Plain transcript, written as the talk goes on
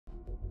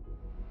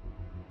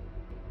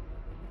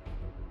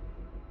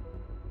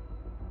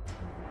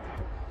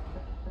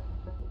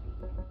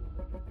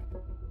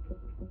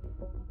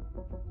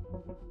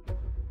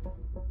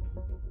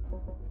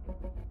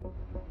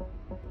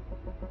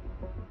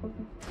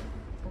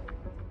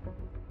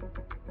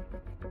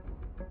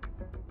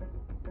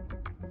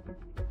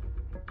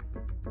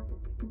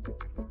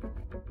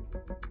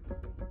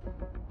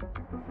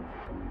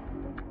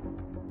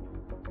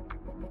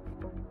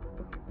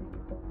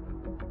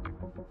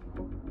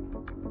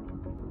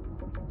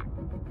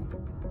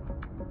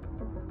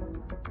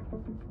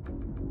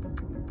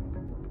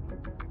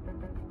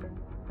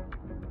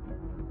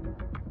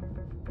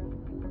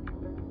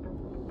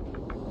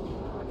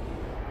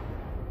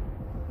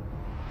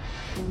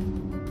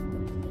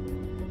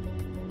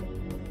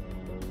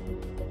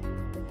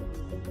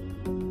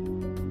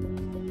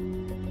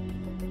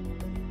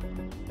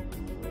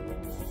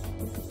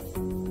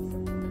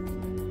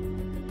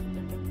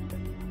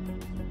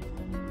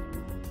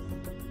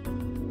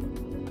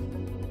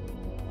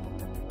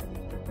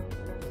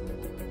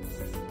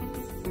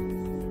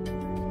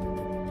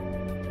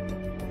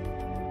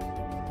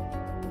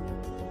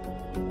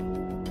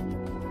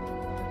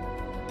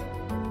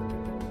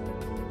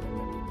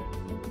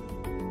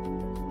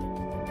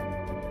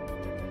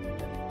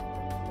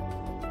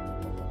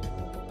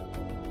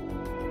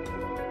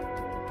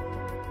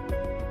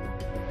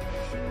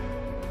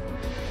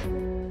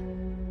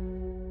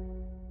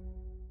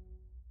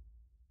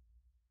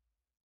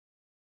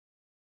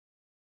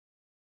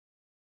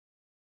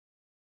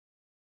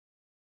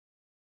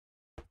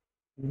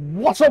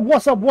What's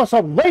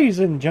up, ladies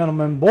and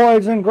gentlemen,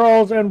 boys and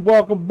girls, and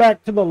welcome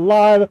back to the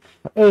live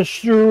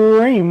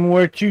stream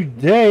where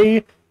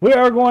today we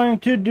are going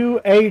to do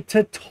a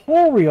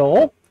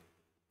tutorial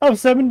of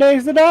 7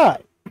 Days to Die.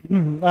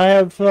 I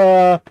have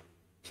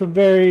some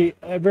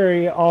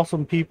very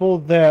awesome people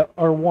that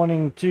are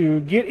wanting to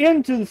get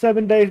into the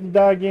 7 Days to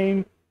Die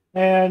game,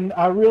 and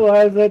I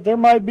realize that there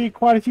might be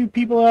quite a few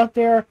people out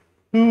there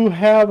who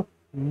have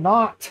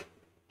not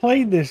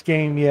played this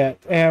game yet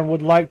and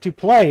would like to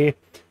play.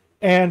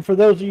 And for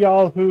those of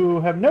y'all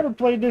who have never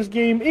played this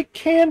game, it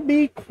can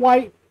be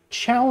quite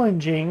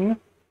challenging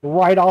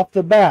right off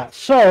the bat.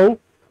 So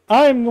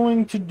I'm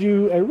going to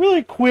do a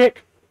really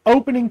quick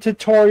opening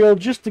tutorial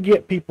just to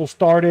get people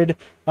started.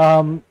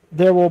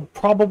 There will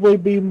probably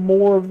be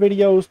more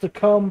videos to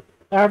come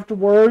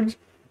afterwards.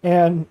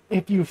 And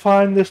if you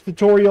find this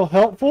tutorial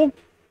helpful,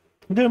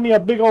 do me a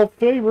big old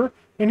favor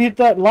and hit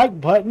that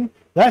like button,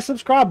 that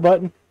subscribe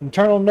button, and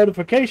turn on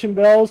notification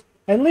bells,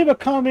 and leave a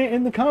comment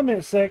in the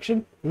comment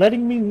section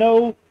letting me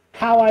know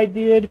how I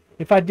did,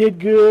 if I did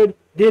good,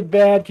 did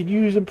bad, could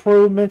use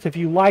improvements, if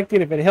you liked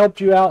it, if it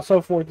helped you out, so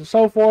forth and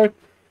so forth.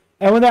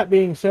 And with that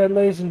being said,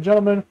 ladies and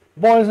gentlemen,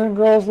 boys and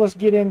girls, let's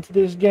get into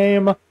this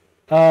game.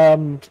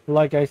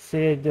 Like I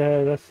said,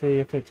 let's see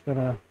if it's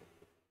gonna...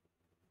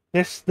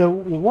 The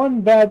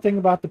one bad thing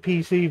about the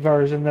PC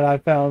version that I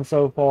found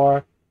so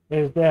far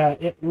is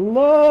that it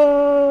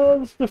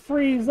loves to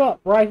freeze up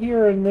right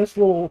here in this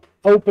little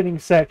opening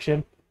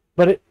section.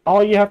 But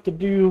all you have to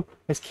do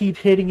is keep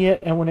hitting it,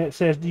 and when it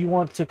says, do you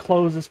want to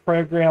close this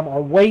program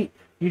or wait,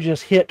 you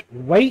just hit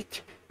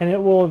wait, and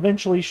it will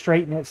eventually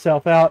straighten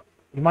itself out.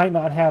 You might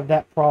not have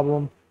that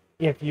problem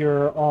if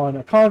you're on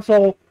a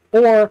console,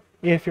 or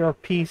if your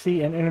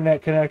PC and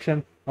internet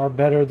connection are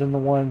better than the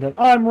one that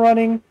I'm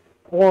running,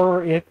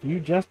 or if you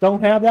just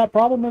don't have that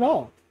problem at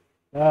all.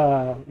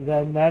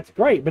 Then that's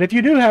great. But if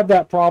you do have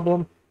that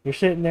problem, you're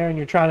sitting there and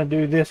you're trying to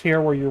do this here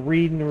where you're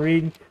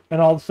reading,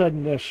 and all of a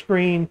sudden the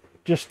screen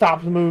just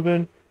stops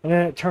moving, and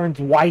then it turns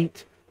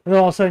white, and then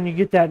all of a sudden you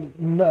get that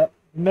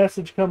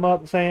message come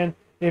up saying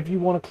if you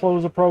want to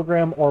close a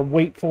program or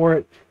wait for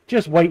it,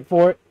 just wait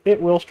for it.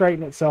 It will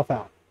straighten itself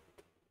out.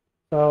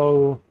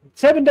 So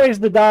 7 Days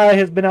to Die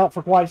has been out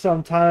for quite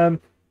some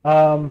time,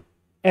 and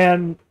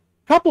a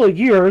couple of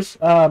years.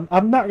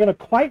 I'm not going to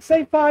quite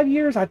say 5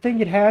 years. I think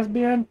it has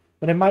been,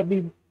 but it might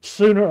be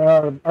sooner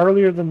or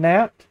earlier than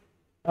that.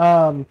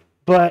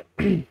 But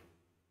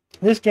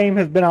this game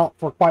has been out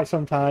for quite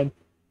some time.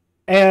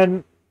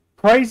 And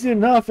crazy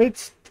enough,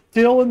 it's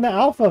still in the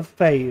alpha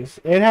phase.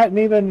 It hadn't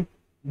even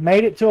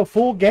made it to a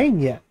full game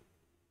yet,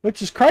 which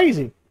is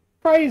crazy.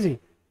 Crazy.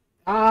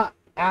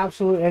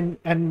 Absolutely.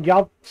 And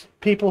y'all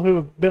people who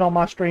have been on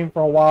my stream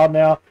for a while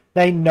now,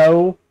 they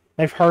know,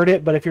 they've heard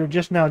it, but if you're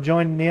just now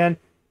joining in,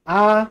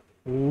 I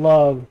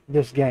love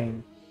this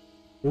game.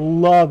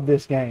 Love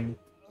this game.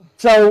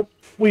 So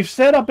we've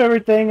set up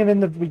everything, and in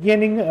the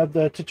beginning of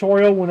the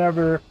tutorial,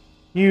 whenever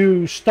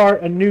you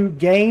start a new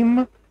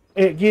game,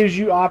 it gives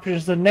you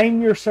options to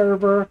name your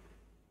server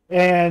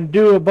and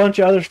do a bunch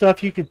of other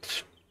stuff. You could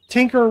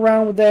tinker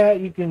around with that.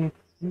 You can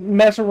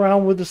mess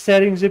around with the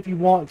settings if you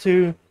want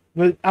to.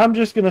 But I'm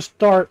just going to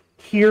start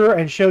here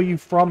and show you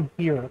from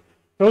here.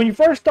 So when you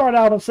first start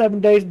out on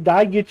 7 Days to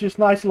Die, you get this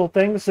nice little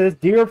thing that says,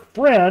 "Dear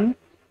friend,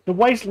 the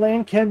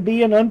wasteland can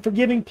be an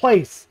unforgiving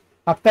place.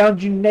 I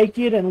found you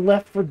naked and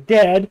left for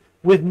dead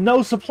with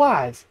no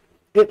supplies.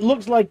 It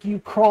looks like you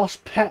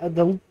crossed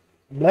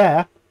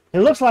It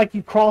looks like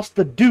you crossed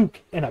the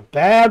Duke in a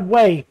bad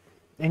way,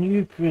 and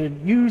you could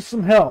use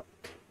some help.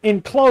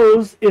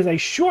 Enclosed is a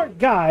short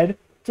guide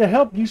to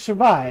help you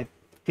survive.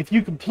 If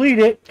you complete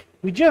it,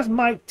 we just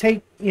might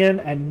take in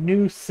a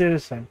new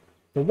citizen.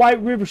 The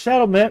White River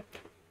Settlement,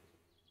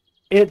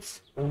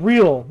 it's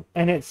real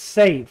and it's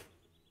safe.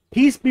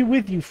 Peace be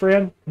with you,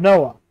 friend,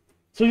 Noah."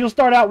 So you'll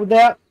start out with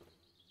that.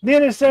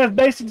 Then it says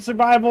basic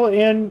survival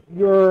in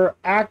your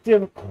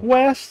active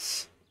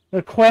quests.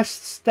 The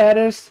quest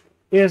status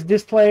is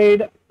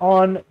displayed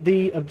on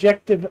the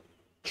objective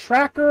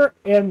tracker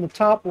in the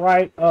top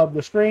right of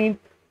the screen.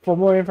 For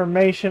more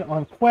information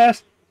on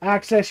quests,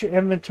 access your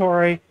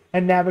inventory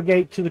and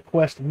navigate to the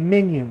quest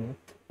menu.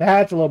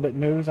 That's a little bit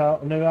news. I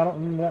don't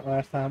remember that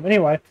last time.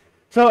 Anyway,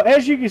 so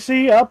as you can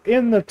see up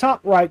in the top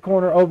right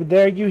corner over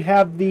there, you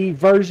have the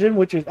version,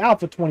 which is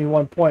Alpha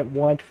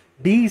 21.1,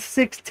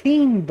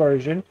 B16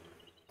 version.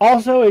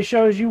 Also, it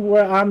shows you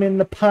where I'm in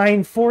the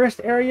Pine Forest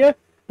area,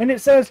 and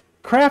it says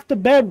craft a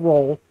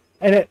bedroll.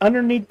 And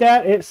underneath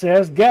that, it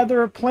says,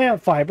 gather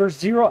plant fibers,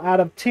 0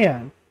 out of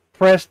 10.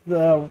 Press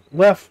the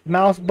left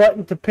mouse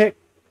button to pick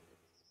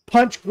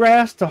punch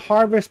grass to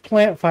harvest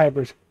plant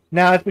fibers.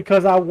 Now, it's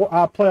because I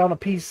play on a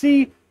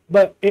PC,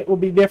 but it will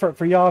be different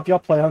for y'all if y'all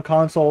play on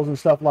consoles and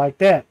stuff like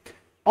that.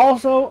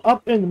 Also,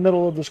 up in the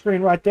middle of the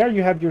screen right there,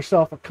 you have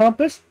yourself a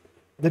compass,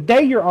 the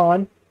day you're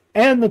on,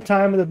 and the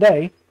time of the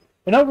day.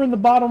 And over in the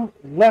bottom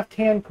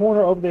left-hand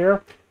corner over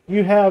there,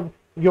 you have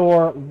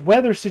your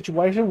weather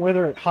situation,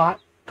 whether it's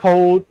hot,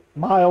 cold,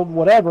 mild,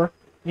 whatever.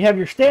 You have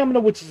your stamina,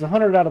 which is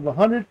 100 out of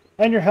 100,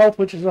 and your health,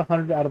 which is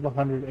 100 out of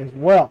 100 as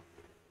well.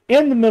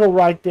 In the middle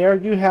right there,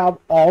 you have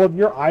all of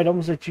your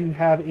items that you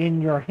have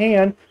in your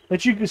hand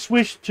that you can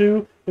switch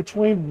to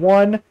between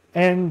 1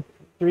 and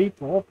 3,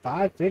 4,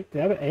 5, 6,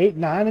 7, 8,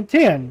 9, and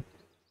 10.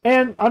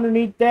 And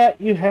underneath that,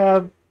 you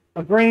have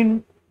a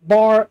green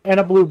bar and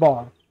a blue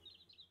bar.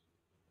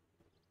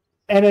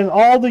 And in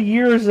all the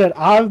years that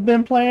I've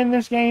been playing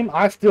this game,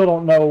 I still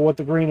don't know what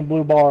the green and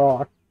blue bar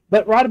are.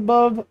 But right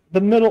above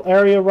the middle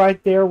area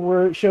right there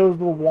where it shows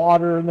the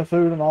water and the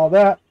food and all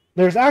that,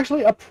 there's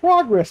actually a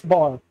progress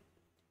bar.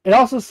 It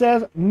also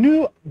says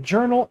new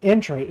journal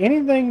entry.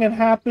 Anything that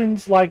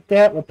happens like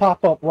that will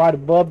pop up right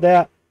above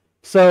that.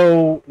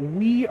 So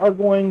we are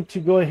going to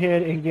go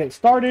ahead and get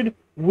started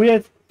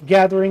with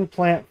gathering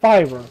plant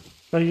fiber.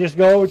 So you just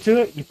go over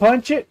to it, you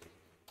punch it,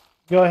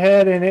 go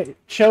ahead, and it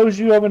shows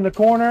you over in the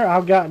corner.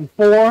 I've gotten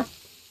 4,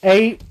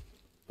 8,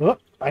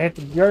 whoop, I hit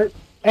the dirt,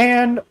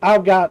 and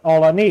I've got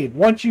all I need.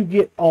 Once you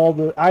get all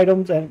the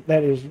items and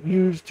that is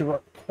used to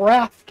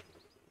craft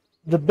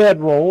the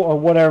bedroll or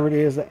whatever it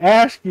is that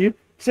asks you, it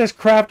says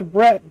craft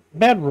a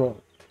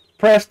bedroll.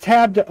 Press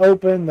tab to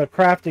open the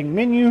crafting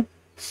menu.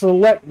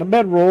 Select the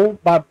bedroll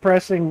by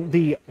pressing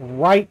the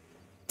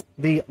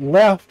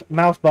left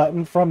mouse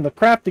button from the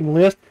crafting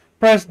list.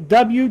 Press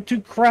W to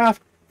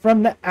craft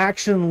from the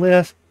action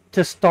list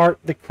to start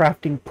the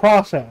crafting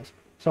process.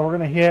 So we're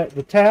going to hit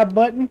the tab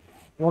button.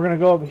 We're going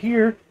to go over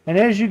here, and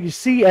as you can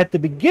see at the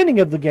beginning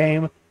of the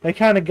game, they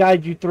kind of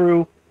guide you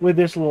through with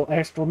this little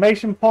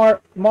exclamation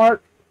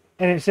mark,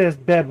 and it says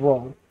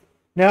bedroll.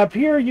 Now up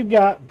here you've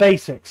got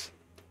basics.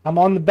 I'm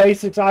on the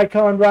basics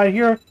icon right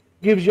here.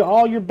 Gives you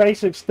all your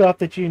basic stuff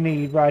that you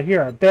need right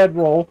here.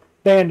 Bedroll,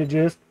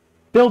 bandages,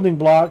 building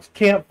blocks,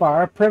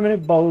 campfire,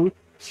 primitive bow,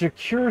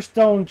 secure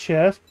stone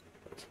chest,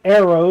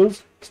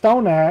 arrows,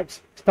 stone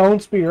axe, stone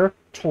spear,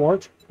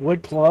 torch,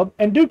 wood club,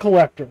 and dew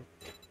collector.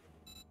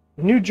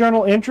 New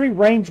journal entry,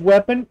 ranged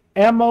weapon,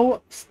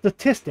 ammo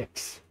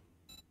statistics.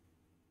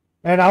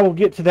 And I will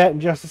get to that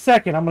in just a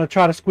second. I'm going to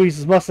try to squeeze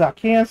as much as I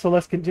can, so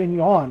let's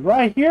continue on.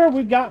 Right here,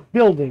 we've got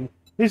building.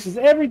 This is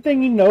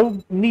everything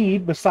you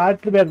need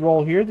besides the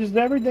bedroll here. This is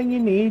everything you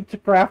need to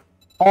craft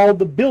all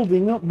the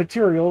building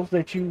materials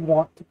that you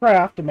want to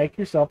craft to make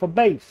yourself a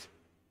base.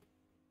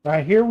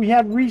 Right here, we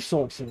have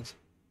resources.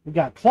 We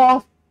got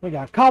cloth, we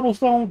got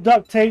cobblestone,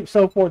 duct tape,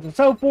 so forth and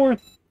so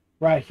forth.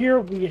 Right here,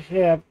 we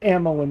have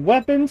ammo and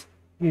weapons.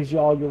 Gives you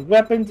all your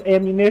weapons,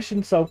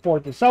 ammunition, so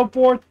forth and so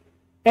forth.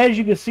 As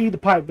you can see, the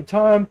pipe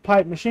baton,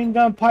 pipe machine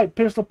gun, pipe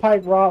pistol,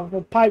 pipe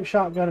rifle, pipe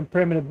shotgun, and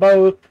primitive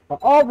bow are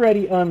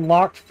already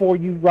unlocked for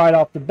you right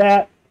off the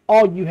bat.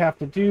 All you have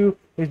to do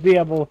is be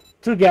able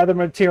to gather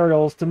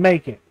materials to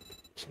make it.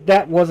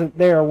 That wasn't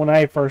there when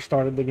I first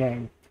started the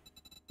game.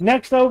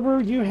 Next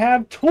over, you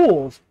have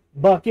tools.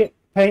 Bucket,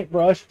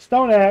 paintbrush,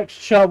 stone axe,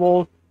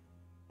 shovel,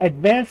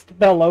 advanced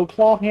bellow,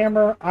 claw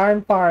hammer,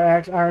 iron fire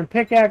axe, iron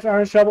pickaxe,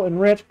 iron shovel, and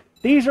wrench.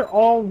 These are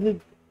all the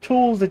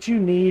tools that you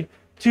need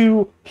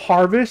to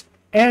harvest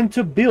and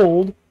to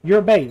build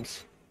your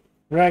base.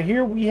 Right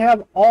here we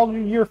have all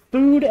of your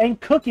food and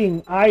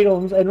cooking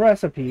items and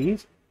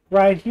recipes.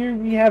 Right here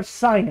we have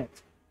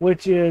science,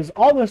 which is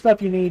all the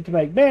stuff you need to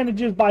make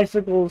bandages,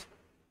 bicycles,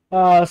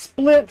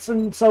 splits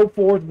and so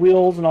forth,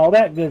 wheels and all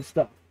that good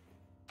stuff.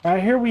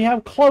 Right here we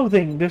have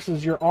clothing. This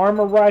is your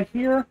armor right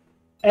here,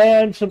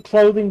 and some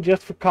clothing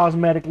just for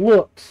cosmetic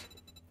looks.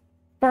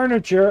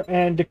 Furniture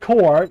and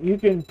decor. You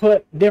can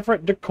put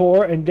different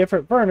decor and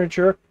different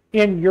furniture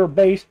in your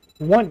base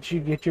once you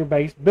get your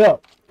base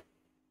built.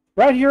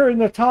 Right here in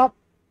the top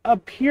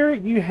up here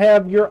you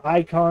have your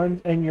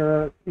icons and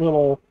your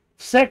little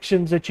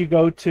sections that you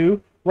go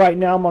to. Right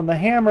now I'm on the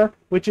hammer,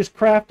 which is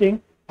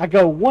crafting. I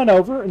go one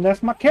over, and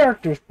that's my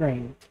character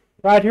screen.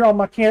 Right here on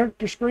my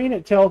character screen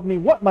it tells me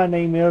what my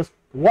name is,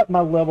 what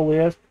my level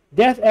is,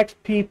 death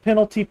XP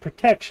penalty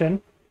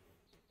protection,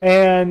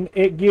 and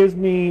it gives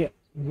me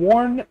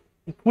worn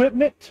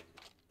equipment,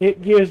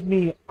 it gives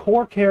me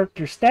core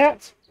character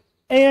stats,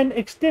 and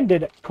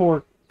extended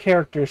core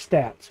character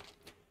stats.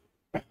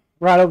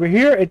 Right over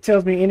here, it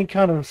tells me any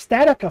kind of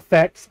static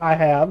effects I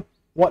have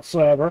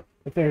whatsoever.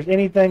 If there's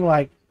anything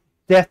like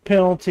death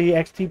penalty,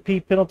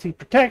 XTP penalty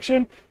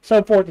protection,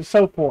 so forth and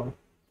so forth.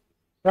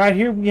 Right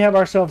here, we have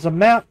ourselves a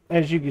map.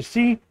 As you can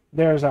see,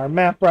 there's our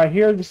map right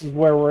here. This is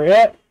where we're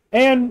at.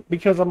 And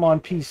because I'm on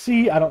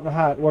PC, I don't know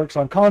how it works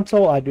on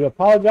console. I do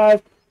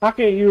apologize. I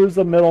can use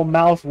the middle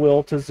mouse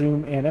wheel to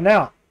zoom in and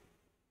out.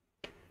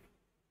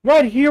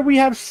 Right here we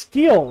have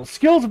skills.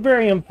 Skills are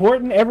very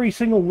important. Every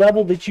single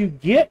level that you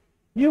get,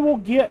 you will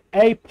get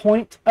a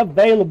point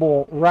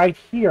available right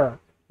here.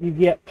 You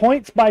get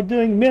points by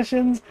doing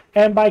missions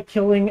and by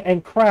killing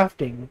and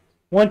crafting.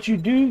 Once you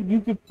do, you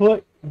can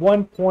put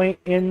 1 point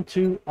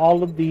into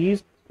all of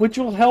these, which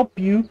will help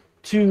you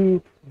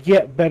to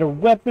get better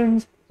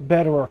weapons,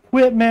 better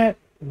equipment,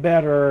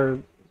 better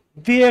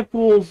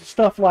vehicles,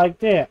 stuff like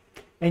that.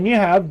 And you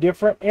have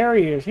different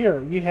areas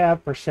here. You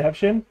have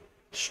perception,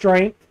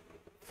 strength,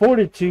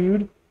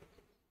 fortitude,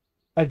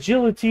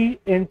 agility,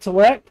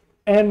 intellect,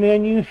 And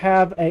then you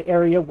have an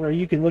area where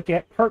you can look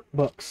at perk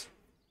books.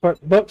 Perk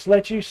books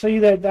let you see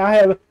that I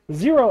have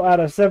 0 out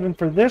of 7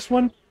 for this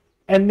one.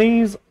 And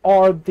these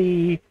are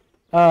the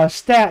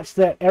stats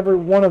that every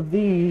one of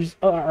these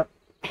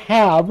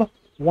have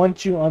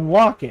once you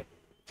unlock it.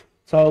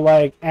 So,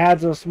 like,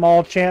 adds a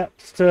small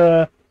chance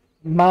to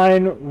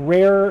mine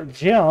rare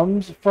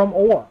gems from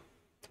ore.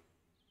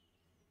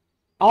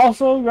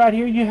 Also, right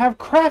here, you have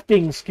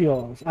crafting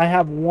skills. I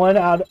have 1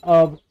 out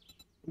of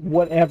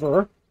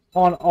whatever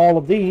on all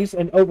of these.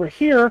 And over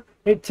here,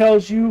 it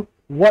tells you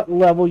what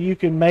level you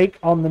can make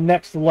on the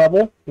next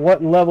level,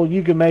 what level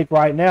you can make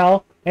right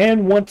now,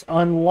 and what's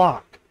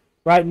unlocked.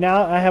 Right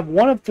now, I have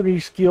 1 of 3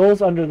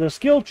 skills under the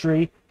skill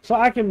tree, so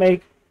I can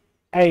make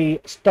a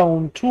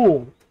stone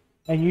tool.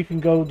 And you can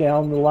go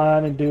down the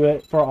line and do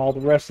it for all the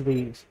rest of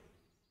these.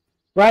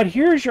 Right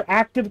here is your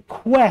active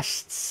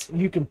quests.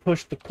 You can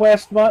push the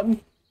quest button,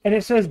 and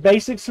it says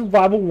basic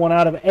survival 1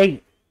 out of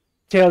 8.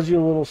 Tells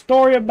you a little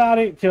story about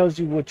it, tells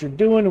you what you're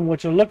doing and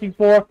what you're looking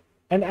for,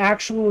 and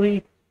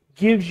actually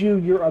gives you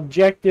your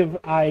objective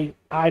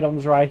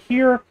items right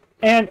here,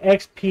 and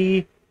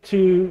XP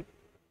to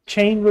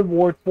chain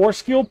reward 4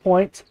 skill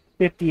points,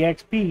 50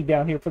 XP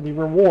down here for the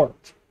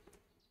rewards.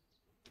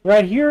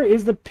 Right here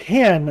is the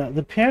pen.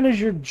 The pen is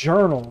your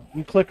journal.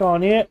 You click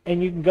on it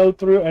and you can go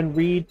through and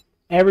read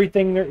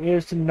everything there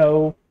is to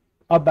know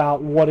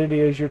about what it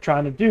is you're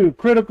trying to do.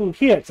 Critical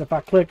hits. If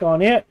I click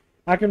on it,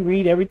 I can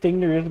read everything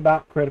there is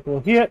about critical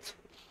hits.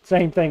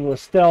 Same thing with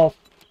stealth,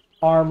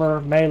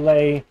 armor,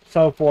 melee,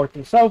 so forth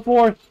and so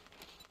forth.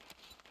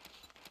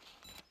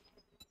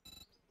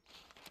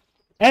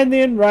 And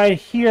then right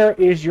here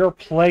is your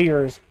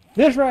players.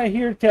 This right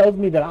here tells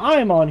me that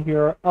I'm on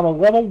here. I'm a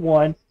level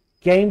 1.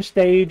 Game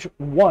stage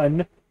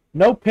 1,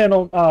 no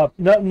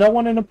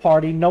one in the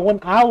party, no one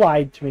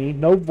allied to me,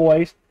 no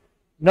voice,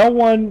 no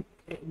one,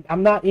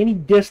 I'm not any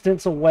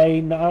distance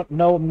away,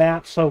 no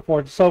map, so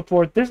forth, so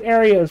forth. This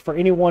area is for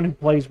anyone who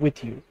plays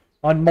with you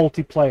on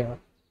multiplayer.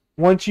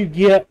 Once you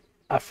get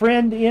a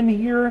friend in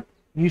here,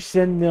 you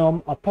send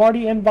them a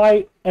party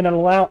invite and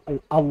an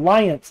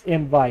alliance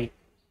invite.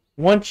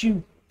 Once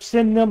you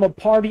send them a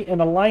party and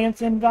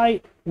alliance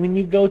invite, when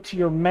you go to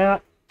your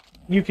map,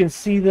 you can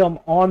see them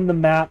on the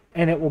map,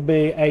 and it will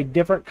be a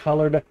different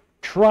colored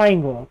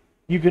triangle.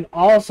 You can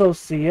also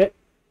see it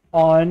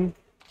on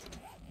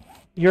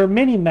your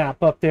mini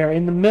map up there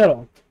in the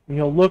middle.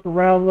 You'll look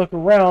around,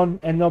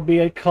 and there'll be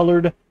a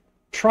colored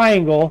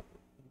triangle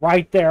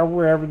right there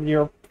wherever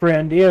your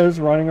friend is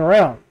running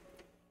around.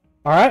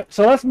 Alright,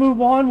 so let's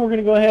move on. We're going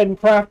to go ahead and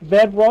craft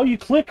bedroll. You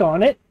click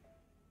on it,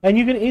 and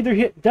you can either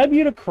hit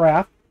W to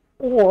craft,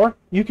 or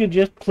you can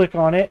just click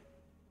on it,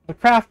 the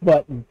craft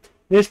button.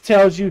 This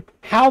tells you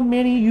how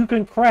many you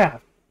can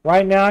craft.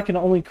 Right now I can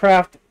only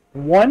craft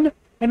 1,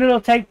 and it'll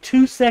take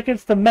 2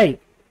 seconds to make.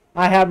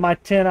 I have my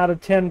 10 out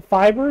of 10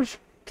 fibers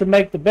to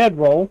make the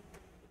bedroll.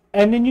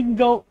 And then you can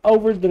go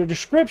over the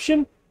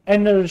description,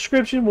 and the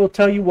description will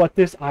tell you what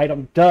this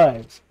item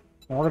does.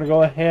 Now we're going to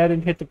go ahead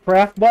and hit the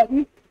craft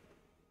button.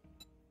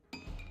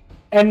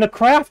 And the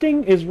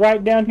crafting is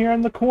right down here in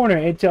the corner.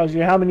 It tells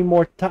you how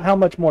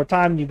much more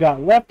time you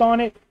got left on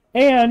it,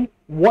 and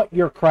what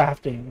you're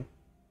crafting.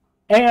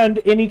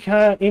 And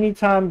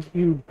anytime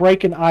you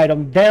break an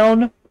item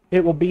down,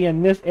 it will be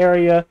in this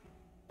area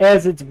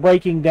as it's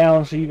breaking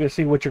down, so you can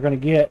see what you're going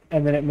to get,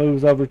 and then it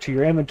moves over to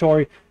your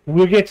inventory. And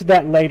we'll get to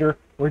that later.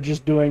 We're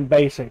just doing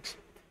basics.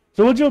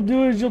 So what you'll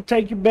do is you'll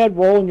take your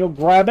bedroll and you'll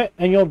grab it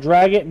and you'll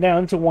drag it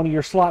down to one of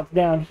your slots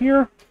down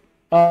here.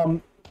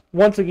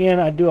 Once again,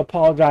 I do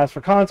apologize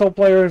for console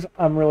players.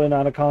 I'm really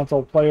not a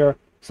console player,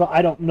 so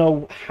I don't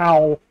know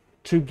how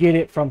to get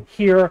it from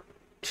here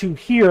to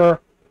here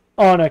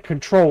on a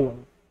controller.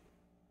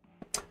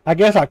 I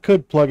guess I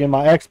could plug in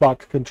my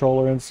Xbox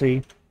controller and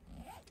see.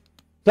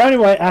 So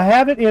anyway, I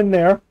have it in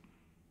there.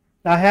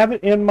 I have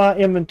it in my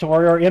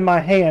inventory, or in my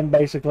hand,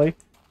 basically.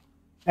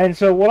 And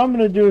so what I'm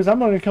going to do is I'm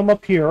going to come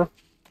up here,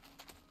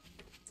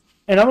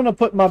 and I'm going to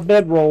put my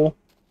bedroll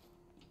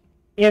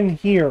in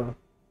here.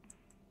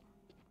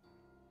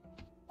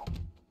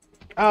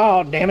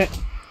 Oh, damn it.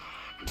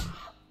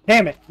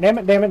 Damn it. Damn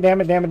it, damn it,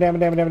 damn it, damn it, damn it,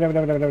 damn it, damn it, damn it,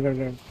 damn it, damn it,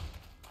 damn it.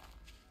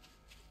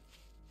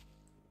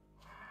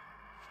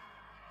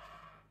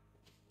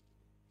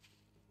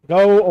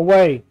 Go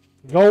away.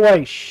 Go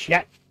away.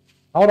 Shit.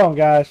 Hold on,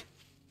 guys.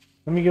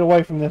 Let me get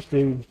away from this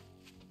dude.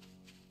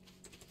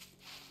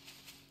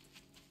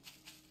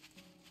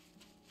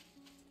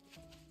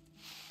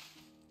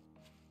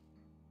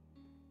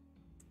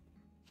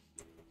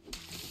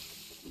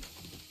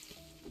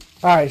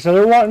 Alright, so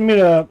they're wanting me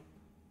to...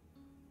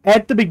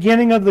 At the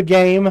beginning of the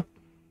game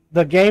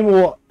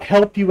will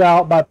help you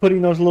out by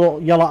putting those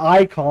little yellow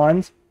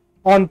icons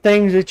on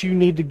things that you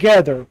need to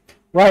gather.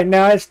 Right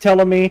now it's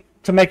telling me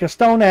to make a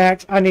stone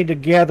axe, I need to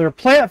gather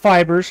plant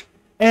fibers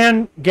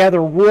and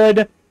gather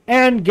wood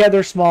and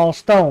gather small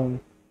stone.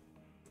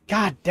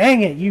 God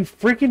dang it, you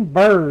freaking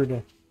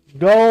bird.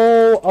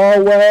 Go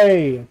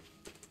away.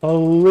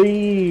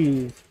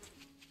 Please.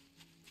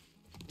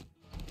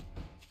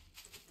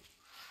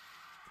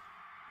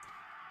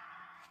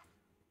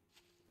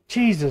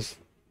 Jesus.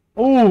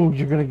 Oh,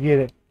 you're going to get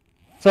it.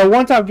 So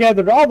once I've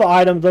gathered all the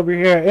items over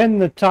here in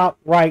the top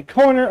right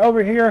corner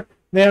over here,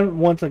 then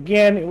once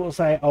again it will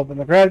say open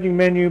the crafting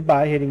menu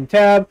by hitting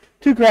tab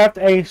to craft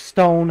a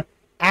stone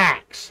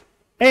axe.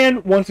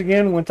 And once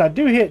again, once I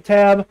do hit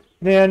tab,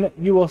 then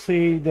you will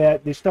see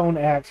that the stone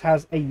axe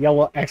has a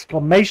yellow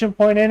exclamation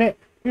point in it.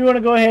 You want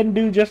to go ahead and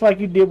do just like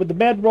you did with the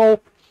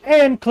bedroll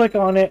and click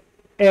on it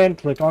and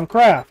click on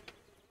craft.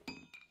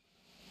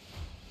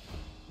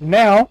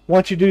 Now,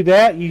 once you do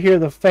that, you hear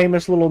the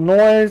famous little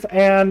noise,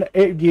 and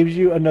it gives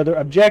you another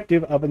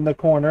objective up in the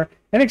corner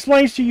and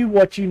explains to you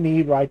what you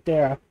need right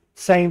there.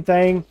 Same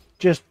thing,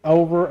 just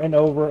over and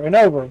over and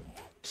over.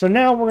 So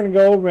now we're going to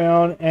go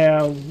around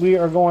and we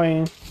are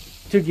going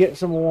to get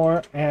some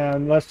more,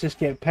 and let's just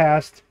get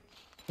past.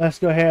 Let's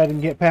go ahead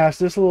and get past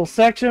this little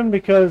section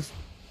because,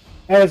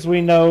 as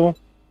we know,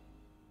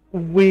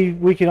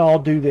 we can all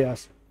do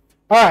this.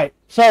 All right,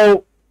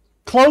 so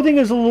clothing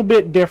is a little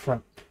bit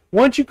different.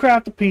 Once you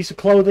craft a piece of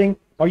clothing,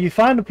 or you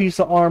find a piece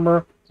of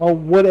armor, or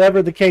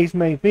whatever the case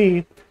may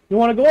be, you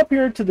want to go up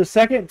here to the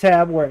second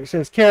tab where it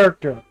says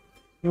character.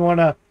 You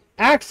want to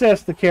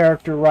access the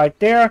character right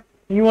there,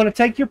 and you want to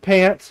take your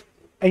pants,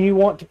 and you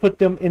want to put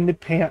them in the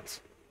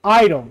pants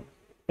item,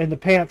 in the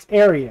pants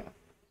area,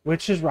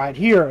 which is right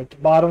here at the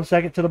bottom,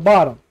 second to the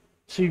bottom.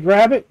 So you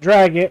grab it,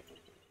 drag it,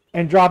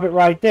 and drop it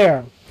right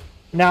there.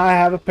 Now I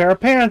have a pair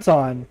of pants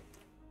on.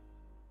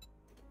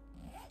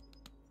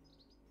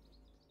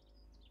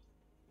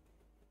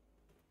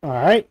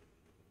 Alright.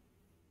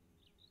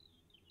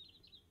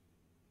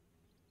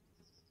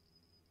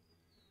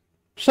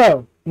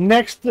 So,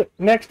 next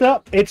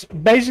up, it's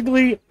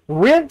basically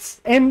rinse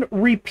and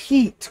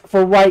repeat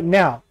for right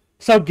now.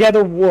 So,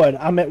 gather wood.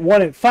 I'm at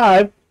 1 at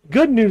 5.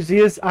 Good news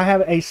is I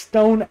have a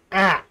stone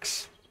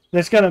axe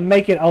that's going to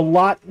make it a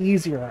lot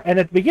easier. And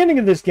at the beginning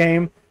of this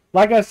game,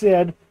 like I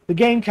said, the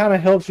game kind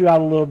of helps you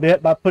out a little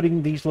bit by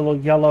putting these little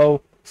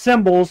yellow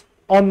symbols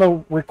on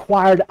the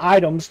required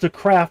items to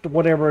craft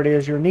whatever it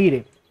is you're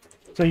needing.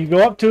 So you go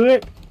up to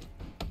it,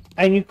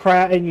 and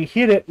you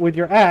hit it with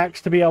your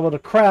axe to be able to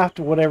craft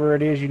whatever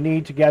it is you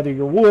need to gather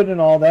your wood and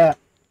all that.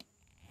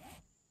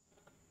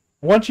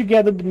 Once you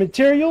gather the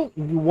material,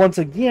 you once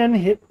again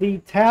hit the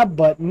tab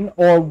button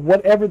or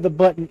whatever the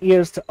button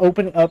is to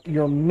open up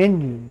your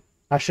menu.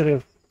 I should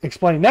have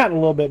explained that a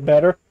little bit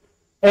better.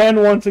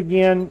 And once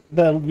again,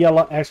 the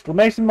yellow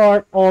exclamation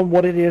mark on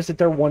what it is that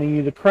they're wanting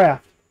you to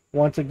craft.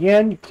 Once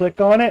again, you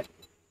click on it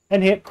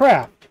and hit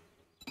craft.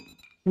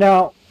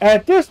 Now,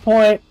 at this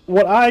point,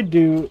 what I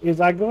do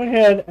is I go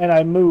ahead and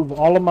I move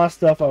all of my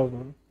stuff over.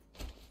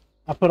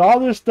 I put all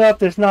this stuff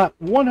that's not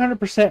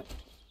 100%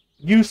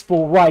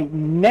 useful right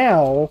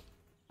now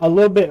a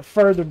little bit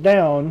further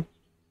down,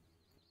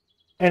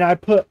 and I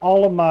put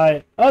all of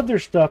my other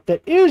stuff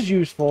that is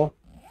useful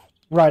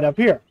right up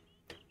here.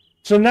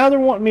 So now they're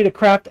wanting me to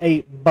craft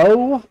a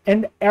bow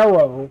and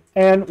arrow,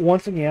 and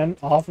once again,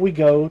 off we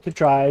go to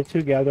try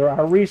to gather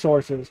our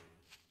resources.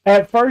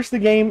 At first, the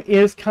game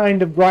is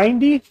kind of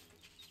grindy,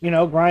 you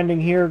know, grinding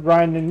here,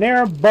 grinding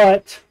there,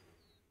 but,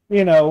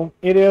 you know,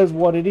 it is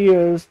what it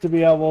is to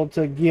be able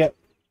to get,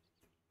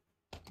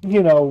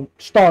 you know,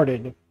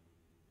 started.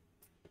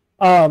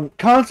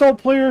 Console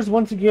players,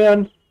 once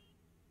again,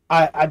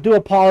 I do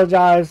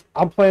apologize.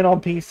 I'm playing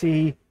on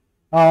PC.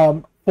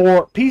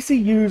 For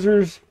PC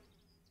users,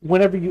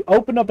 whenever you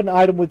open up an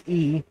item with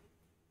E,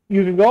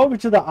 you can go over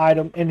to the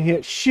item and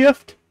hit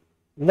Shift,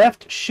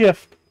 left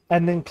Shift,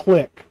 and then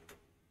click.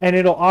 And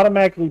it'll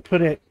automatically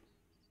put it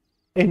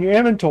in your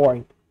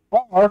inventory.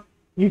 Or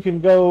you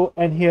can go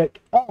and hit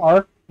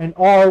R, and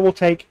R will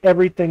take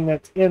everything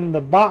that's in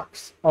the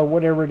box or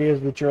whatever it is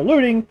that you're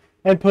looting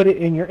and put it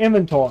in your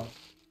inventory.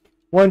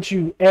 Once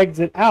you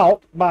exit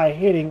out by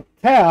hitting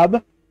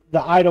Tab,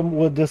 the item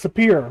will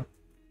disappear.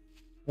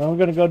 Now we're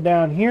going to go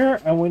down here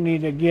and we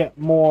need to get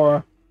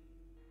more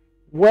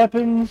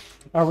weapons,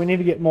 or we need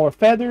to get more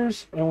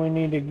feathers, and we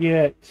need to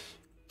get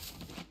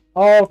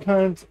all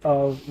kinds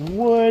of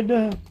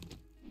wood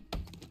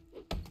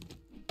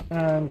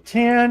and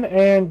tin,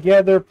 and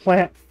gather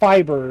plant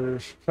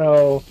fibers.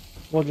 So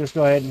we'll just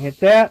go ahead and hit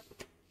that.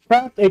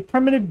 Craft a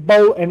primitive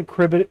bow and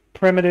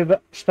primitive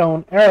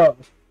stone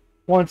arrows.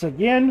 Once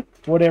again,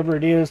 whatever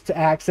it is to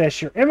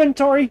access your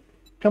inventory,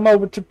 come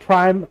over to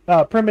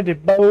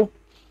primitive bow,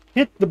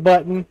 hit the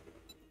button,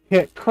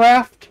 hit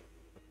craft,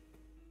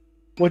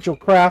 which will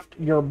craft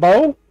your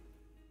bow.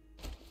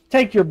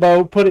 Take your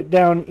bow, put it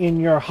down in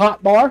your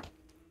hotbar,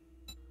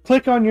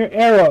 click on your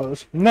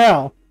arrows.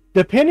 Now,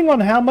 depending on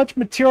how much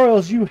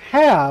materials you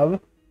have,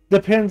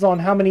 depends on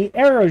how many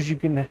arrows you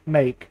can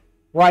make.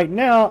 Right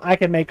now, I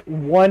can make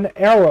one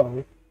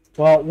arrow.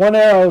 Well, one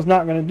arrow is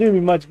not going to do me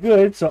much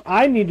good, so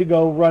I need to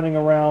go running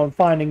around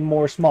finding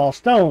more small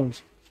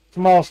stones.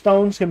 Small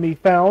stones can be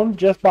found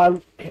just by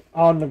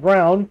on the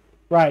ground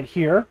right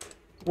here,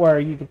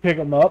 where you can pick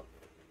them up.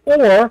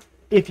 Or,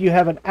 if you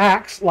have an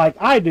axe like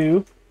I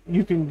do,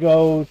 you can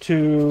go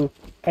to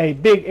a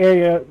big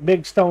area,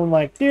 big stone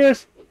like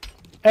this,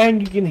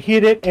 and you can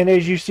hit it, and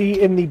as you see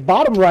in the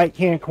bottom right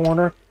hand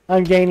corner,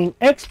 I'm gaining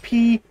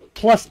XP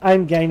plus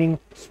I'm gaining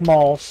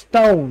small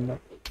stone.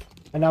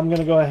 And I'm going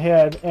to go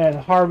ahead and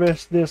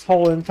harvest this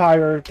whole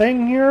entire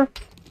thing here.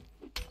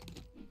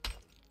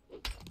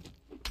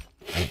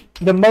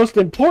 The most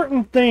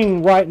important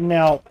thing right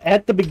now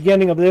at the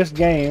beginning of this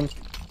game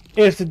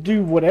is to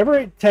do whatever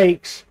it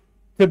takes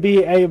to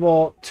be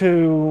able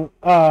to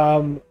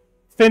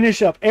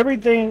finish up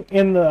everything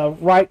in the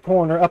right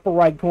corner, upper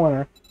right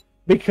corner,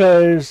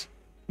 because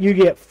you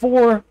get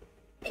 4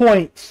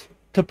 points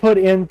to put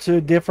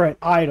into different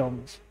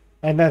items,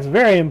 and that's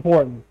very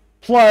important.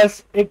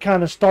 Plus, it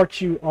kind of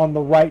starts you on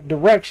the right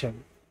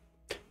direction.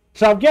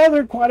 So I've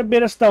gathered quite a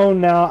bit of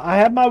stone now. I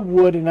have my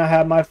wood and I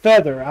have my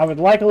feather. I would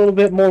like a little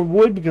bit more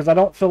wood because I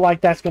don't feel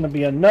like that's going to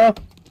be enough.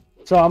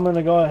 So I'm going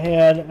to go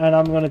ahead and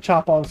I'm going to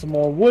chop on some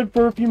more wood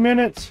for a few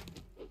minutes.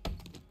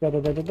 Okay,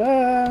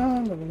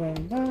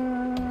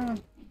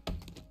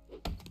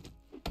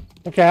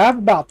 I have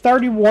about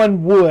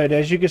 31 wood,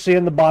 as you can see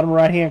in the bottom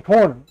right hand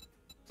corner.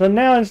 So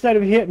now instead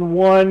of hitting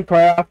one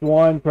craft, go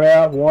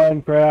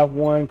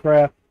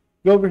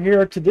over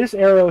here to this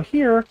arrow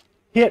here,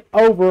 hit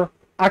over.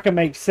 I can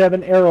make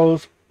 7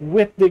 arrows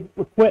with the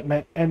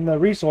equipment and the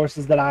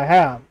resources that I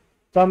have.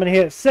 So I'm going to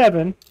hit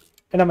 7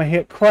 and I'm going to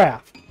hit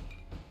craft.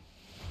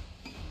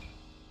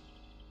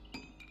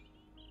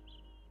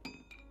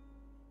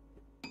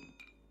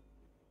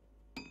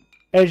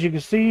 As you can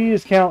see,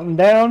 it's counting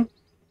down.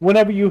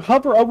 Whenever you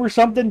hover over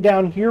something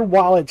down here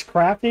while it's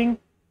crafting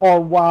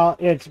or while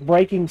it's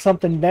breaking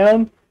something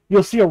down,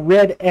 you'll see a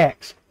red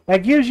X.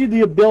 That gives you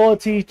the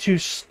ability to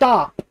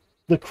stop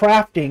the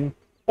crafting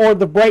or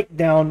the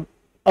breakdown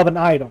of an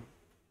item.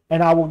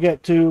 And I will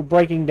get to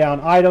breaking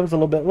down items a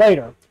little bit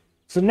later.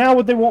 So now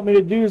what they want me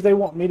to do is they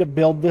want me to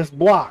build this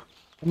block.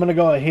 I'm going to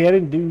go ahead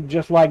and do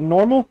just like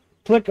normal.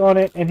 Click on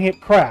it and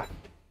hit craft.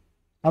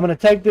 I'm going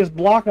to take this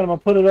block and I'm going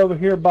to put it over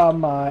here by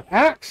my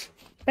axe.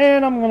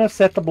 And I'm going to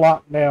set the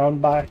block down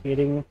by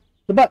hitting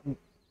the button.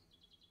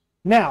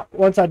 Now,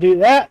 once I do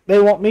that, they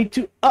want me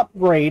to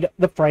upgrade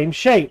the frame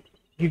shape.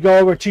 You go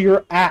over to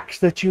your axe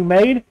that you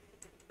made.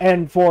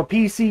 And for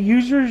PC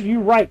users,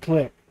 you right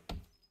click.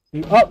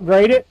 You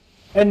upgrade it.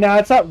 And now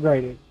it's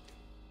upgraded.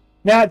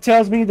 Now it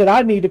tells me that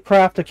I need to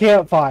craft a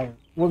campfire.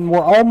 When we're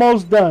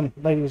almost done,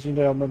 ladies and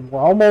gentlemen, we're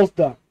almost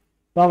done.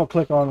 So I'm going to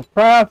click on the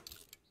craft.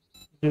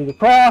 Do the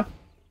craft.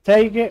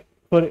 Take it,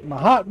 put it in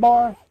my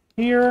hotbar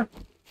here,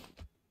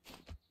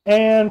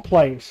 and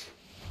place.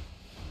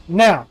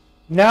 Now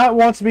it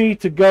wants me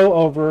to go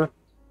over.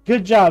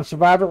 Good job,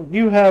 Survivor.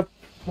 You have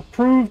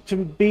proved to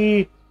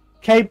be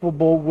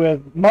capable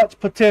with much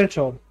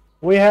potential.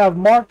 We have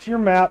marked your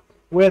map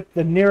with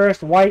the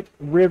nearest White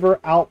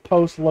River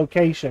Outpost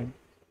location.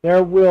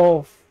 There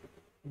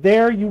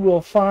you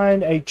will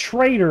find a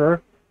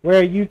trader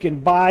where you can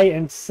buy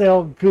and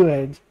sell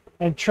goods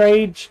and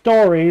trade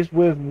stories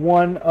with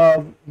one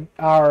of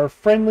our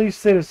friendly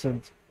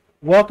citizens.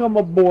 Welcome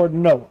aboard,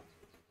 Noah.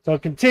 So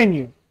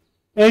continue.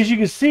 As you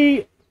can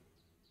see,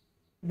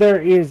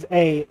 there is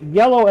a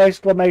yellow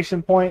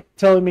exclamation point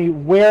telling me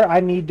where I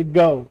need to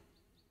go.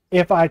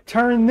 If I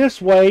turn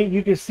this way,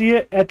 you can see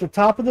it at the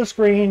top of the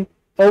screen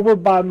over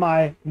by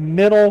my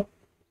middle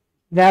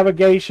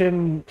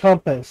navigation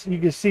compass. You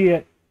can see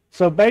it.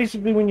 So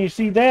basically when you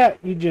see that,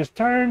 you just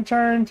turn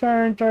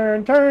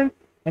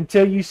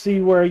until you see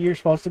where you're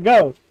supposed to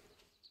go.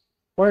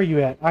 Where are you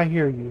at? I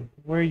hear you.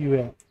 Where are you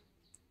at?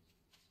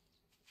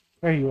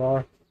 There you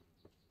are.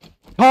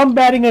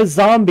 Combating a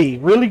zombie.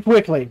 Really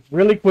quickly.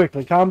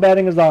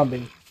 Combating a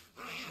zombie.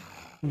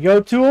 You go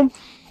to him.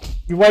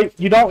 You wait.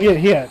 You don't get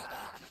hit.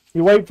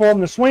 You wait for him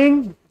to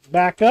swing.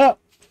 Back up.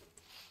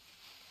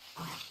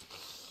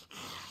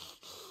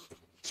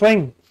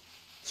 Swing.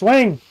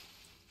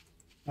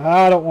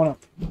 I don't want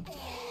to.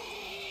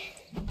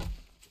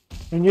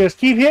 And you just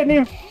keep hitting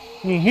him.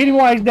 You hit him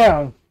while he's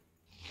down.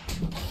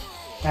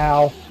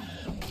 Ow.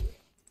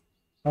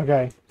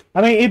 Okay.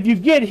 I mean, if you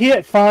get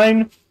hit,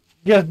 fine.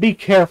 Just be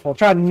careful.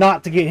 Try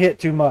not to get hit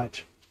too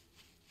much.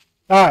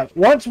 Alright,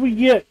 once we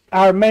get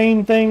our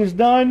main things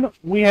done,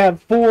 we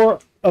have 4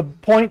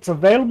 points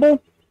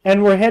available,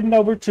 and we're heading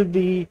over to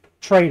the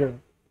trader.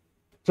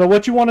 So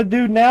what you want to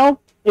do now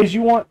is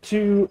you want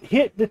to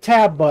hit the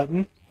tab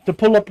button to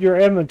pull up your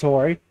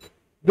inventory.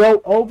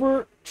 Go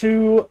over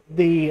to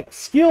the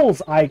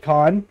skills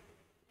icon.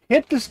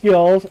 Hit the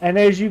skills, and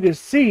as you can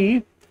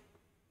see,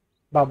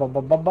 I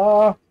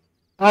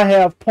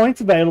have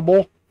points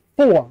available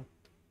 4.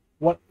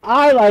 What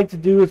I like to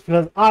do is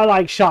because I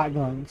like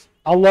shotguns.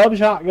 I love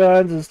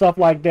shotguns and stuff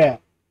like that.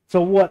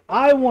 So what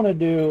I want to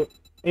do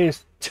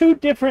is 2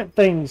 different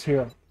things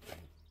here.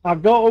 I'll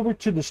go over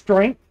to the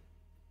strength,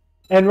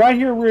 and right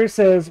here where it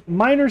says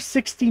minor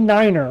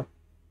 69er,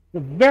 a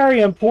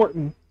very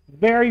important,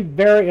 very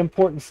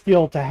important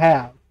skill to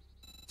have.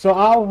 So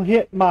I'll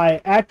hit my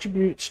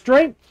attribute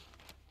strength.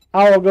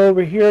 I will go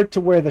over here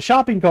to where the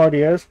shopping cart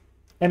is,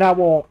 and I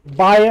will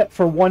buy it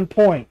for 1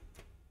 point.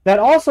 That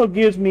also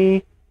gives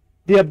me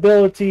the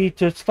ability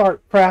to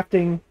start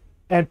crafting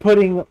and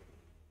putting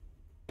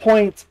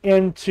points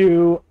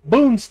into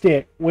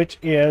boomstick, which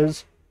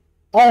is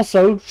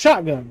also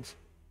shotguns.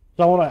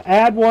 So I want to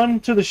add one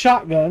to the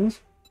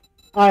shotguns.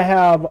 I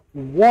have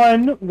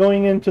one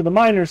going into the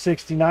Miner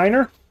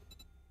 69er.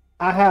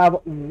 I have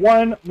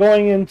one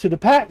going into the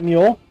Pack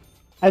Mule.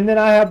 And then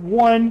I have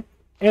one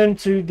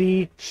into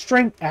the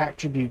Strength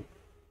attribute.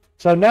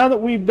 So now that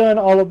we've done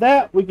all of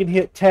that, we can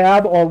hit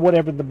tab or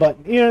whatever the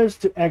button is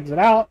to exit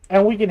out,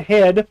 and we can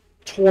head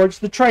towards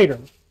the trader.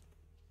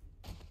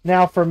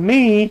 Now for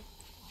me,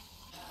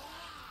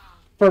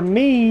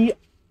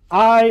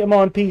 I am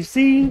on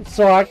PC,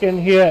 so I can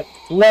hit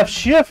left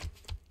shift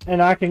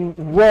and I can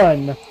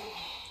run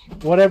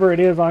whatever it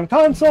is on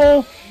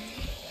console.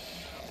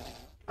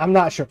 I'm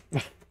not sure.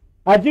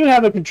 I do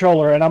have a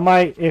controller, and I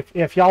might,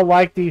 if y'all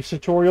like these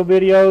tutorial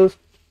videos,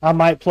 I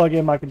might plug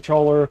in my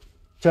controller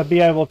to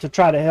be able to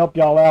try to help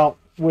y'all out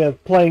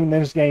with playing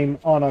this game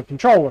on a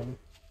controller.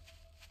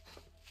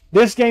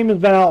 This game has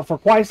been out for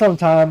quite some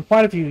time,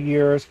 quite a few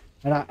years,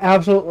 and I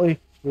absolutely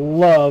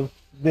love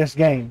this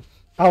game.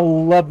 I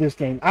love this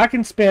game. I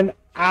can spend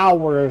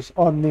hours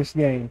on this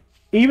game.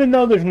 Even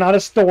though there's not a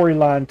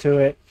storyline to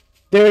it,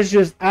 there's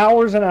just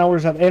hours and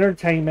hours of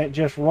entertainment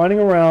just running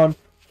around,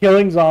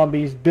 killing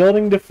zombies,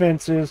 building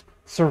defenses,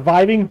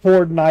 surviving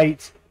horde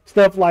nights,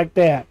 stuff like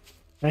that.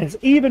 And it's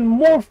even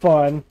more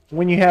fun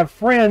when you have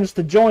friends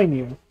to join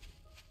you.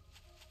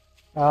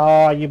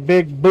 Oh, you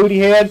big booty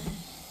head.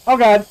 Oh,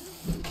 God.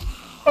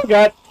 Oh,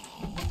 God.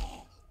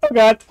 Oh,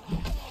 God.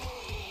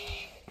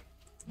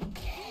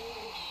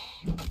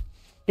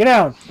 Get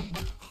down.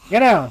 Get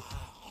down.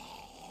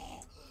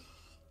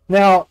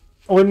 Now,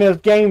 when this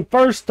game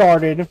first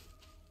started,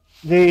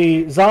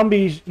 the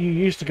zombies, you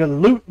used to go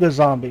loot the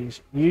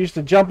zombies. You used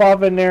to jump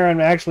off in there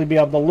and actually be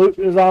able to loot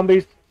the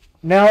zombies.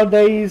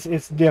 Nowadays,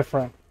 it's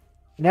different.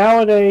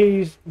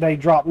 Nowadays, they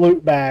drop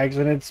loot bags,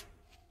 and it's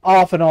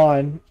off and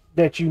on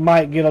that you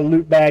might get a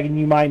loot bag and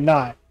you might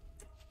not.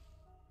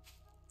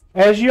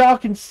 As y'all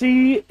can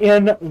see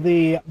in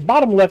the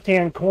bottom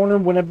left-hand corner,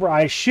 whenever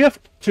I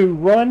shift to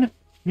run,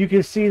 you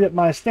can see that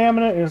my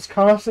stamina is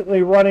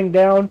constantly running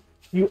down.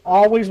 You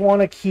always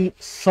want to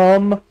keep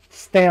some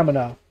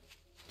stamina,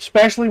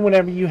 especially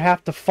whenever you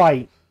have to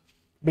fight,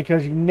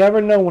 because you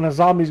never know when a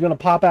zombie is going to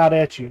pop out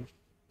at you.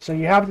 So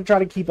you have to try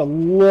to keep a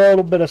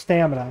little bit of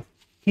stamina.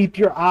 Keep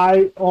your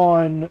eye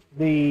on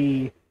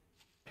the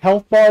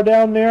health bar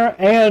down there,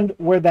 and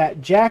where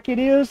that jacket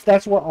is,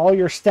 that's where all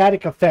your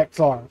static effects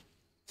are.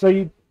 So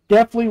you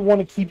definitely want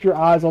to keep your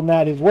eyes on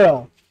that as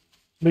well,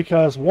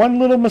 because one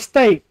little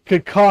mistake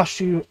could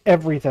cost you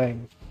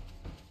everything.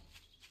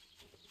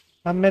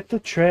 I met the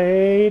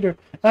trader,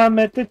 I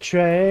met the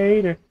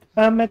trader,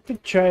 I met the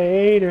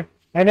trader.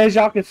 And as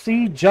y'all can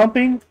see,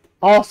 jumping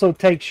also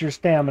takes your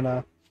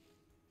stamina.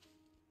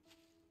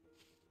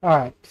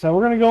 Alright, so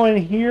we're going to go in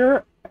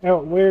here.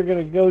 We're going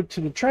to go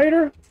to the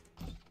trader.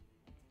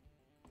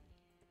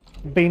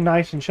 Be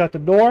nice and shut the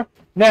door.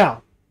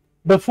 Now,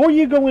 before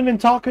you go in and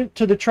talk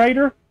to the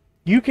trader,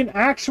 you can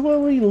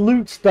actually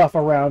loot stuff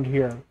around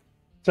here.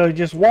 So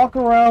just walk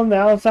around the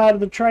outside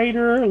of the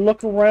trader,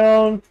 look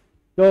around,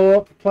 go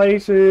up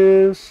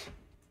places.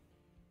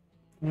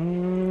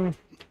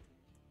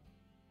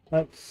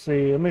 Let's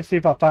see. Let me see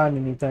if I find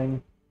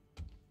anything.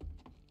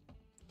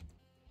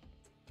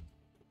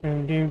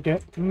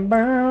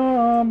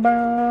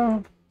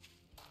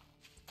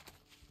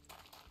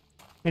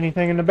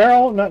 Anything in the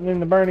barrel? Nothing in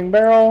the burning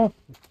barrel.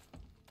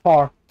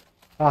 Car.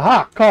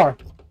 Aha, car.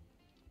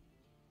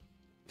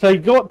 So you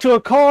go up to a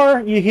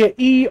car, you hit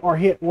E or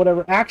hit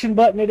whatever action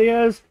button it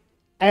is,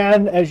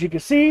 and as you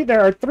can see,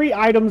 there are 3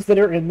 items that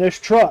are in this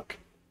truck.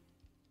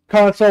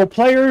 Console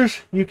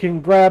players, you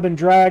can grab and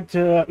drag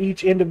to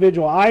each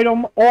individual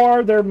item,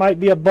 or there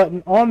might be a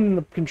button on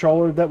the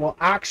controller that will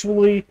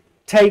actually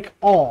take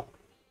all.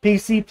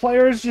 PC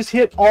players, just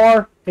hit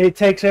R, it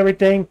takes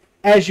everything.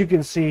 As you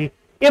can see,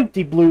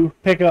 empty blue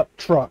pickup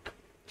truck.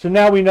 So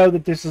now we know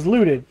that this is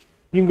looted.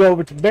 You can go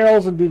over to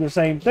barrels and do the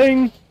same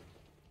thing.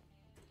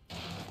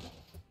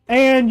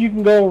 And you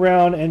can go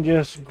around and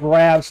just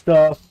grab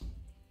stuff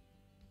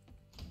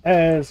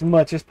as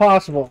much as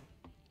possible.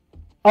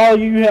 All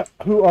you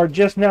who are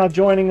just now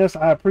joining us,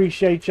 I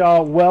appreciate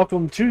y'all.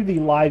 Welcome to the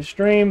live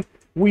stream.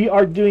 We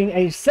are doing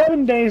a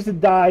 7 Days to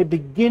Die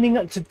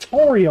beginning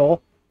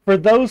tutorial for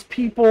those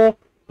people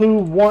who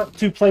want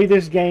to play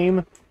this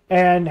game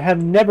and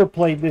have never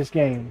played this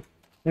game.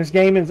 This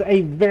game is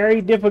a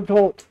very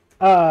difficult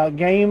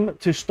game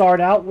to start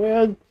out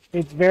with.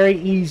 It's very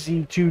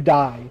easy to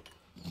die.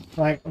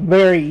 Like,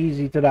 very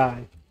easy to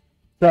die.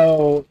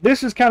 So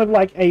this is kind of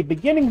like a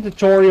beginning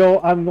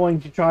tutorial. I'm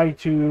going to try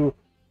to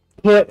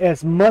put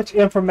as much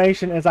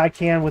information as I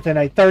can within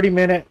a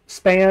 30-minute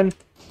span.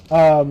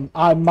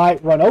 I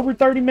might run over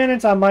 30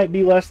 minutes. I might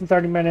be less than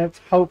 30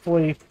 minutes.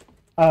 Hopefully,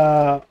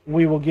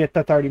 we will get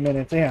the 30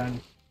 minutes in.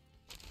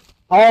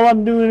 All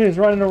I'm doing is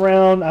running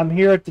around. I'm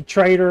here at the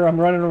trader. I'm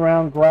running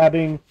around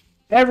grabbing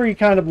every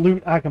kind of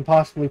loot I can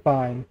possibly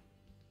find.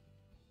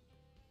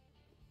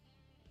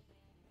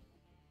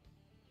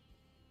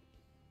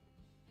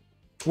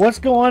 What's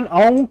going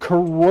on,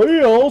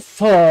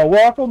 Chris?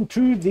 Welcome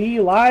to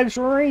the live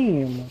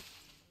stream.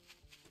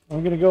 I'm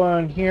going to go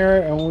on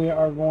here and we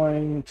are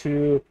going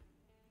to...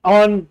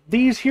 On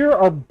these here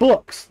are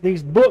books.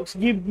 These books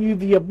give you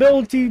the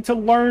ability to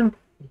learn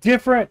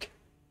different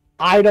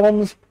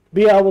items,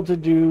 be able to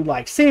do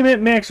like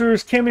cement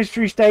mixers,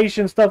 chemistry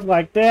stations, stuff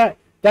like that.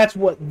 That's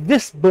what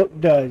this book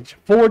does.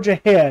 Forge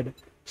Ahead.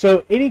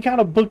 So any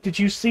kind of book that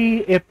you see,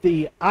 if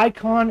the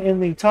icon in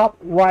the top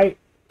right,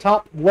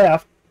 top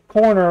left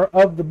corner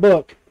of the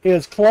book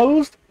is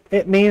closed,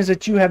 it means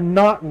that you have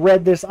not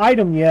read this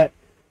item yet.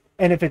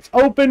 And if it's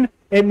open,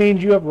 it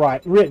means you have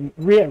read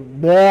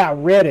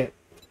it.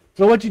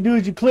 So what you do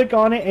is you click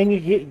on it and you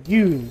hit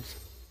use.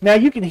 Now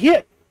you can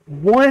hit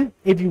one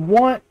if you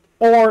want,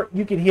 or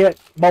you can hit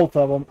both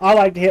of them. I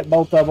like to hit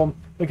both of them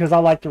because I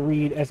like to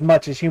read as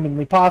much as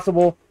humanly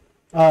possible,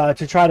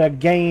 to try to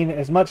gain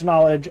as much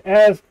knowledge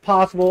as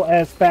possible,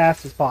 as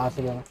fast as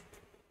possible.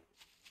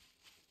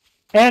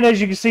 And as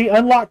you can see,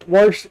 unlocked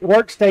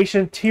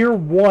workstation tier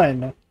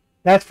 1.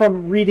 That's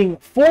from reading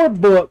 4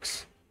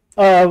 books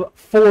of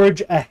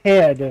Forge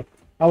Ahead.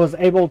 I was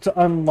able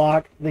to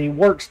unlock the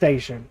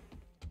workstation.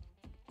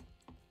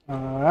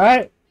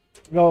 Alright.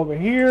 Go over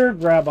here,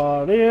 grab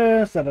all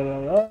this.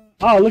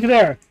 Oh, look at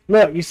there.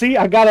 Look, you see,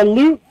 I got a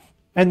loot,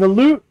 and the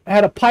loot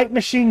had a pipe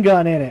machine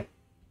gun in it.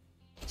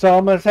 So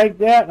I'm going to take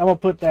that, I'm going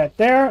to put that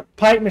there.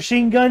 Pipe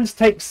machine guns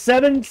take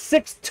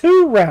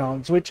 7.62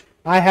 rounds, which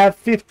I have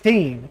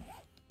 15.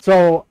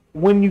 So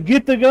when you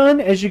get the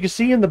gun, as you can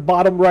see in the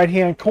bottom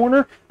right-hand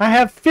corner, I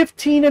have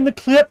 15 in the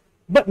clip,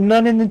 but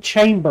none in the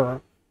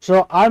chamber.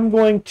 So I'm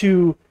going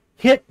to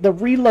hit the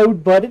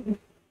reload button,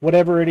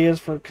 whatever it is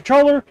for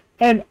controller,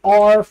 and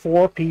R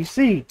for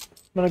PC.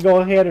 I'm going to go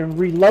ahead and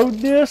reload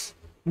this.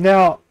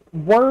 Now,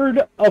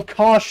 word of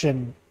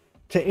caution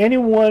to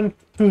anyone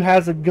who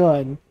has a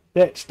gun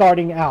that's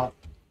starting out.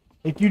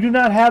 If you do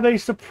not have a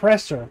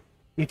suppressor,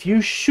 if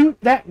you shoot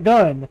that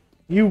gun,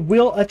 you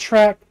will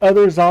attract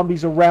other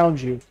zombies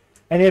around you.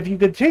 And if you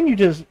continue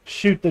to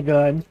shoot the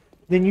gun,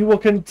 then you will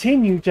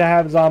continue to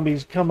have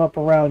zombies come up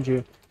around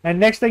you. And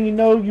next thing you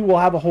know, you will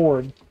have a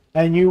horde,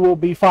 and you will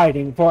be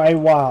fighting for a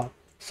while.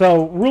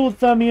 So, rule of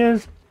thumb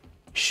is,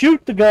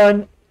 shoot the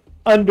gun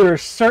under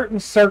certain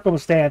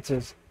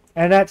circumstances.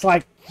 And that's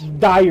like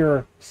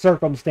dire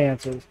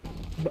circumstances.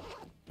 But,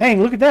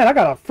 dang, look at that. I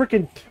got a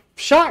freaking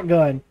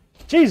shotgun.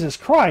 Jesus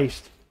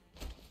Christ.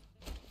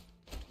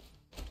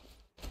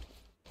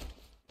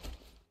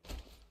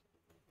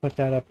 Put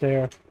that up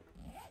there.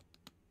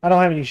 I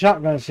don't have any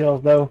shotgun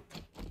shells, though.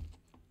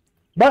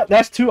 But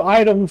that's 2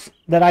 items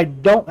that I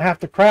don't have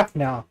to craft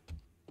now.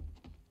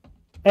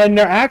 And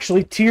they're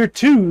actually tier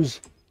 2s.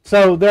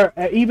 So they're,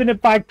 even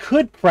if I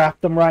could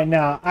craft them right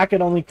now, I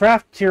could only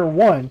craft tier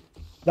 1.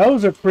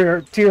 Those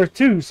are tier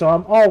 2, so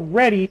I'm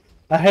already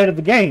ahead of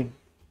the game.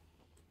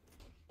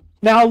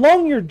 Now,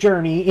 along your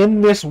journey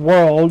in this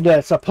world,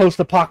 that's a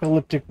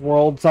post-apocalyptic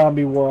world,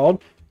 zombie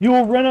world, you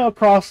will run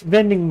across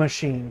vending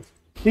machines.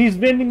 These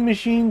vending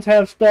machines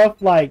have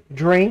stuff like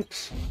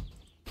drinks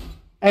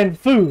and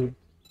food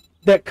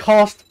that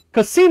cost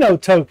casino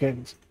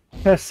tokens.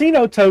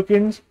 Casino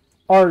tokens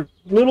are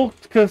little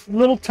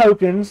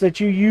tokens that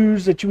you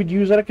would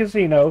use at a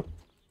casino,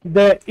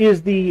 that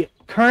is the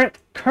current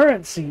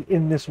currency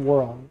in this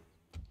world.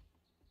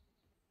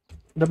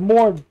 The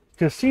more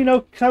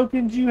casino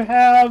tokens you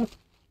have,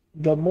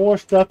 the more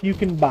stuff you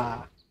can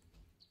buy.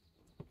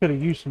 Could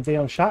have used some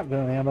damn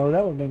shotgun ammo.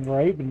 That would have been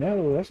great, but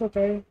no, that's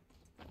okay.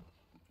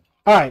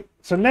 Alright,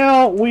 so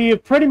now we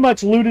have pretty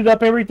much looted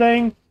up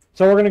everything.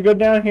 So we're going to go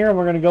down here and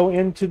we're going to go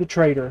into the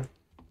trader.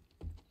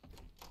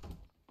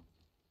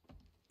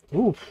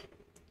 Oof.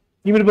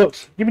 Give me the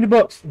books. Give me the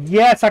books.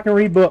 Yes, I can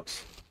read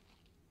books.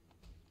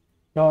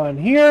 Go on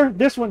here.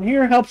 This one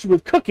here helps you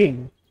with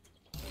cooking.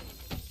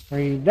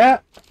 Read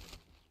that.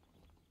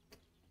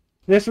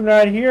 This one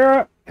right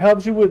here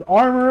helps you with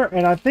armor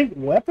and I think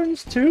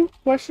weapons too?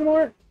 Question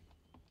mark.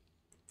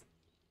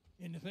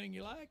 Anything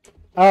you like?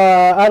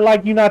 I'd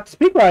like you not to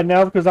speak right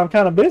now because I'm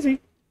kind of busy.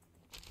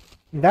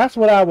 That's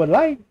what I would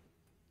like.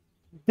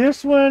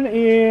 This one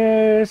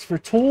is for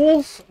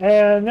tools,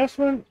 and this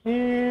one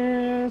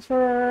is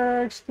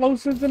for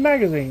explosives and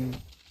magazines.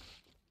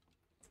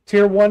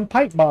 Tier 1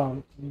 pipe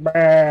bomb.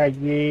 Brr,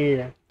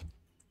 yeah.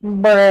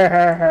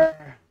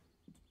 Brr.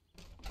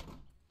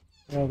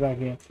 Go back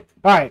in.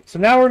 Alright, so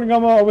now we're going to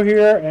come over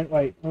here and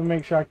wait, let me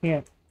make sure I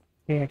can't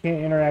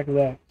interact with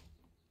that.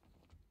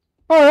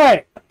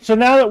 Alright, so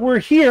now that we're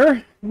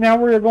here, now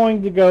we're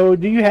going to go,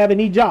 do you have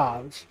any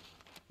jobs?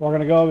 We're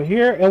going to go over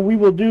here and we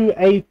will do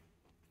a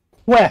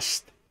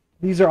quest.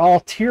 These are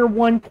all tier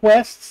 1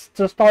 quests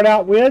to start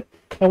out with.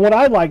 And what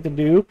I like to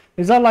do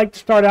is I like to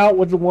start out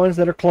with the ones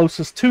that are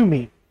closest to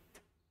me.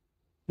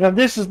 Now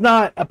this is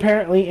not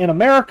apparently in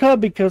America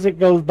because it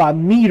goes by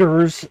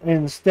meters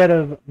instead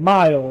of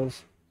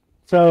miles.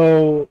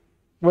 So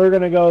we're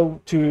going to go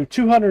to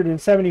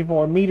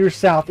 274 meters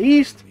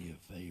southeast.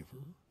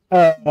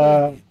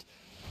 I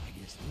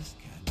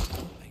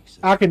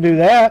can do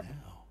that.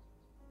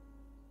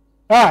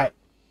 Alright.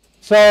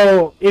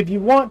 So if you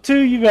want to,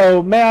 you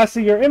go, may I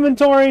see your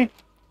inventory?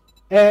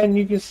 And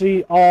you can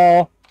see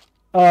all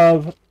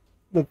of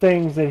the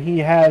things that he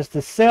has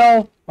to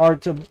sell or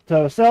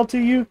to sell to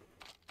you.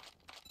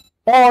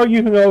 Or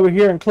you can go over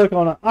here and click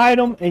on an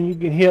item and you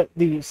can hit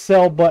the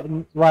sell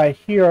button right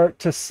here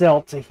to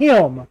sell to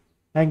him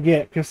and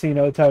get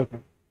casino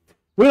token.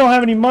 We don't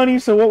have any money,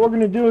 so what we're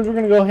going to do is we're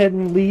going to go ahead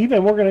and leave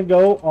and we're going to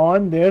go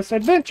on this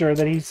adventure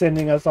that he's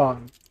sending us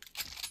on.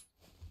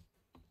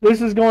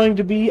 This is going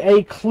to be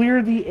a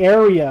clear the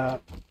area.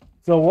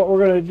 So what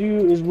we're going to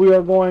do is we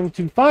are going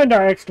to find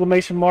our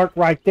exclamation mark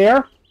right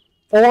there.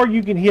 Or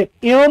you can hit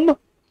M,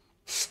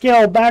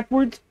 scale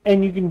backwards,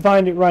 and you can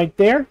find it right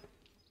there.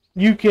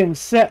 You can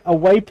set a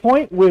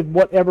waypoint with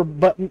whatever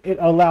button it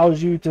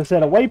allows you to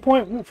set a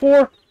waypoint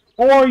for.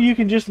 Or you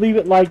can just leave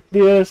it like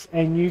this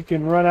and you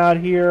can run out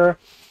here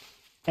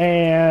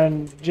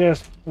and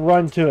just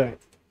run to it.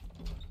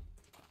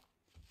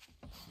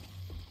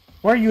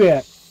 Where are you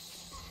at?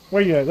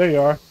 Where are you at? There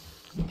you are.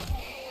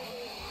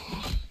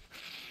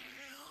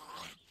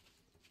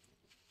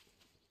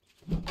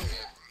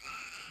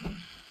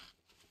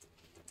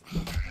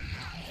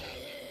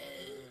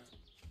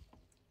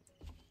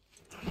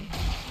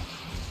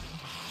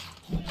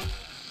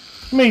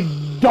 Let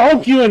me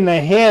donk you in the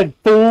head,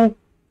 fool.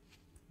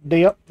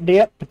 Dip,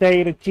 dip,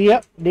 potato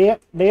chip. Dip,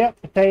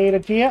 dip, potato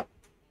chip.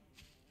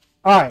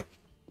 Alright.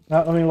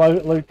 Now, let me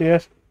loot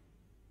this.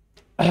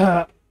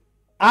 I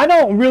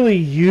don't really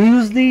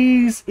use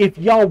these. If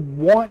y'all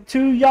want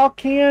to, y'all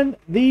can.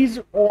 These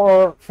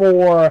are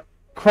for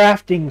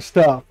crafting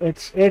stuff.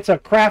 It's a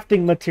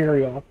crafting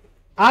material.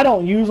 I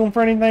don't use them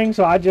for anything,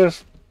 so I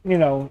just, you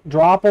know,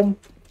 drop them.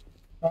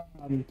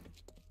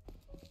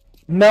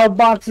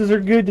 Mailboxes are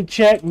good to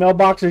check.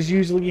 Mailboxes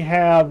usually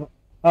have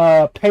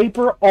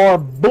paper or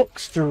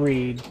books to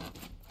read.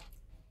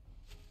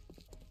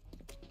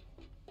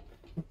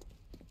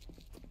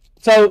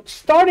 So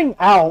starting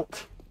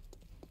out,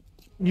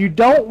 you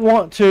don't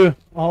want to.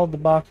 All the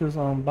boxes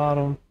on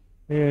bottom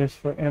is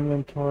for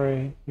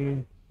inventory.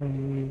 You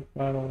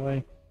right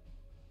away.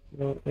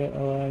 It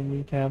allow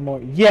you to have more.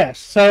 Yes.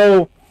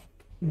 So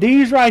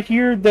these right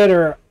here that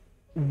are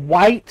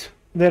white,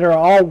 that are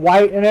all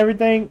white and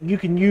everything, you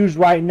can use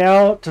right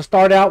now to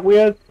start out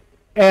with.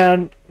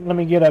 And let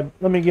me get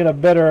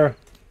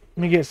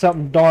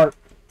something dark.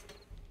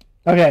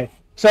 Okay,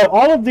 so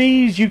all of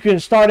these you can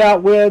start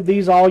out with.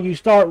 These all you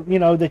start, you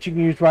know, that you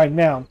can use right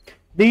now.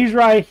 These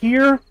right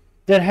here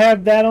that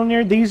have that on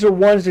there, these are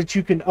ones that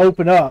you can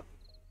open up.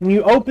 And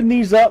you open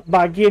these up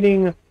by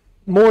getting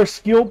more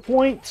skill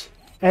points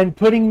and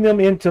putting them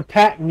into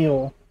Pack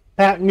Mule.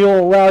 Pack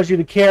Mule allows you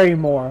to carry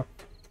more.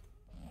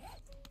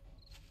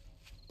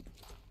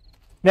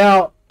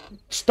 Now,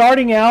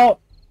 starting out,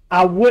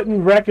 I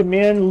wouldn't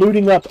recommend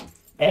looting up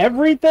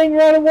everything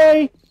right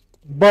away,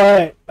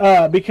 but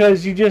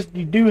because you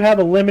do have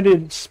a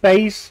limited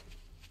space,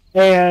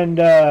 and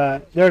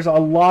there's a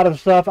lot of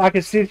stuff. I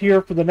could sit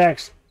here for the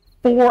next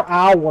 4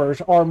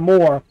 hours or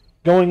more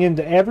going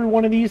into every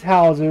one of these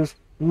houses,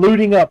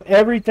 looting up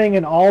everything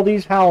in all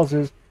these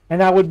houses,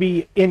 and I would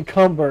be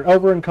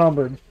over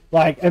encumbered,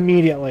 like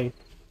immediately.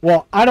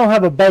 Well, I don't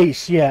have a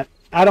base yet.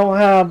 I don't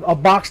have a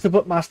box to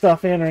put my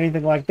stuff in or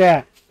anything like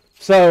that.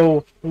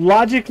 So,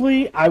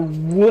 logically, I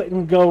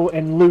wouldn't go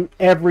and loot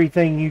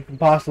everything you can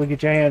possibly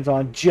get your hands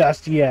on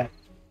just yet.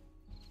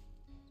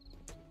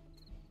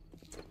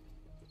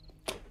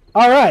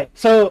 Alright,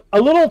 so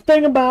a little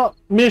thing about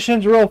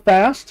missions real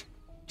fast,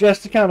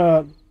 just to kind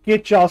of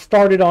get y'all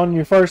started on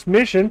your first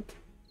mission.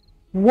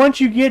 Once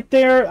you get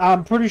there,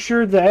 I'm pretty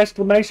sure the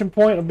exclamation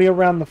point will be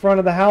around the front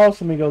of the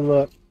house. Let me go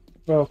look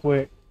real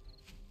quick.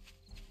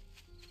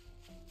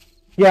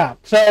 Yeah,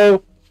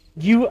 so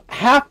you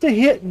have to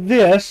hit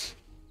this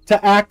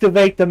to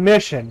activate the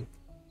mission.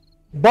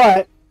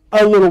 But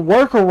a little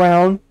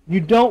workaround,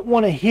 you don't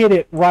want to hit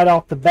it right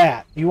off the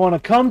bat. You want to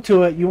come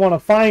to it, you want to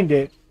find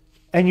it,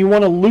 and you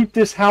want to loot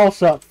this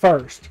house up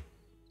first.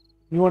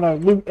 You want to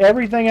loot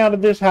everything out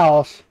of this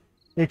house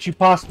that you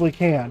possibly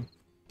can.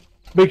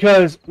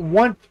 Because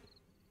once...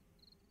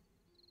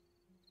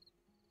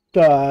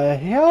 the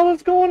hell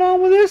is going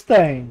on with this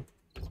thing?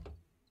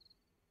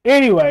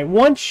 Anyway,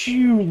 once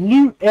you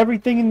loot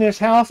everything in this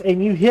house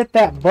and you hit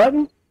that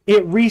button,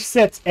 it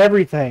resets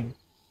everything.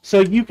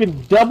 So you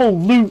can double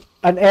loot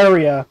an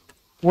area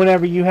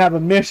whenever you have a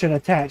mission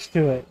attached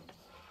to it.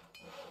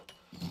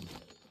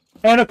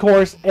 And of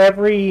course,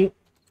 I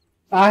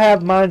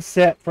have mine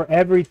set for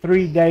every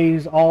 3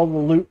 days, all the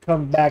loot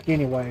comes back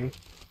anyway.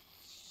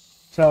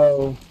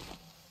 So,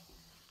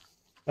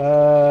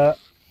 I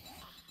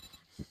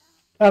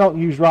don't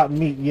use rotten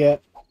meat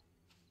yet.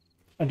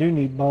 I do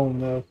need bone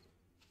though.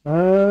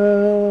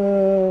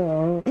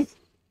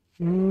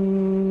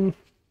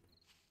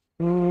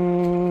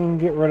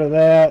 Get rid of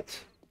that.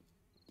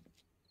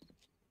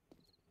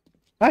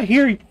 I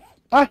hear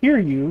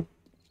you.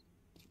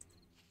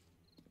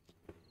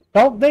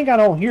 Don't think I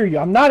don't hear you.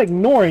 I'm not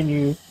ignoring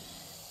you.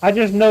 I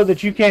just know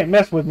that you can't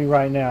mess with me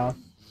right now.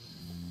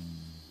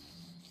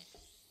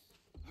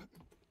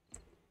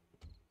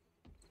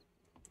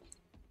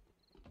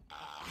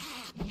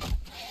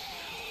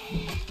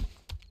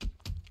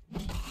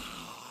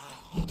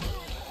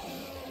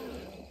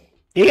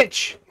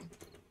 Itch!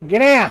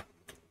 Get out!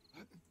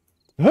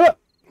 Huh.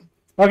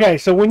 Okay,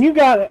 so when you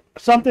got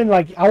something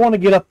like, I want to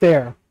get up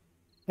there,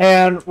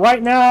 and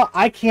right now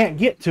I can't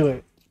get to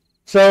it.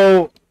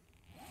 So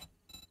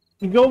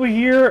you go over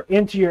here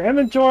into your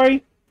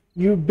inventory,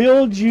 you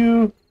build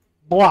you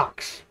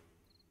blocks.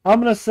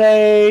 I'm going to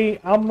say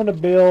I'm going to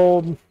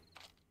build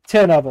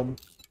 10 of them.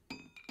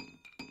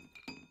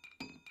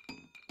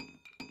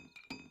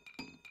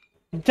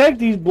 You take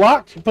these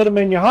blocks, you put them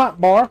in your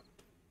hotbar,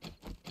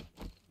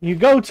 you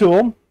go to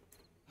them,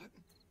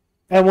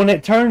 and when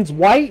it turns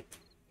white,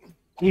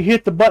 you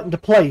hit the button to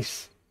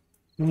place.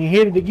 And you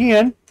hit it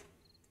again,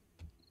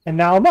 and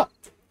now I'm up.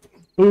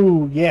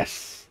 Ooh,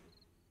 yes.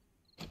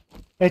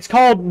 It's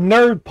called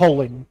nerd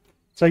poling.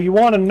 So you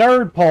want a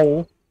nerd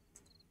pole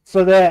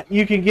so that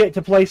you can get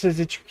to places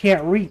that you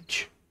can't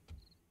reach.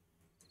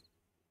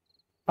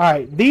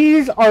 Alright,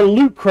 these are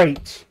loot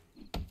crates.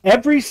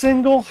 Every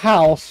single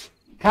house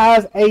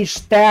has a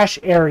stash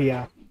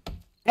area.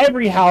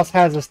 Every house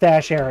has a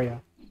stash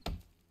area.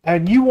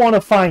 And you want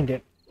to find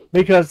it,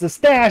 because the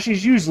stash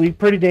is usually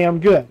pretty damn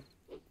good.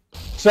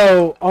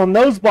 So on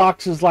those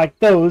boxes like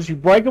those, you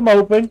break them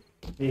open,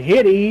 you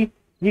hit E,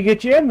 you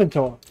get your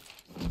inventory.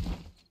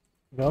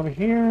 Go over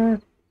here.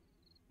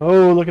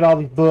 Oh, look at all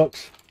these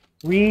books.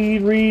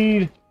 Read,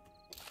 read,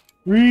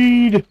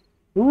 read,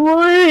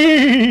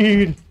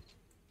 read.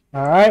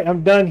 Alright,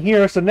 I'm done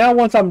here. So now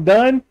once I'm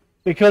done,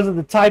 because of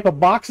the type of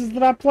boxes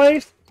that I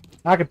placed,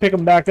 I can pick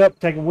them back up,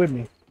 take them with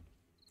me.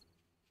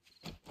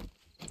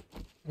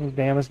 Oh,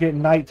 damn, it's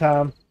getting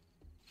nighttime.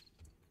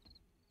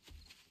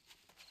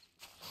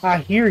 I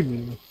hear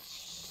you.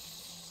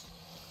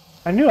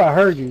 I knew I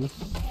heard you.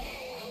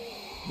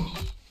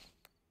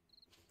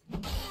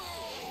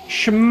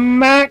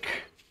 Schmack!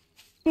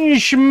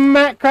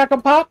 Schmack, crack a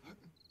pop!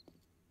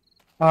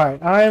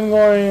 Alright, I am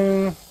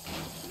going...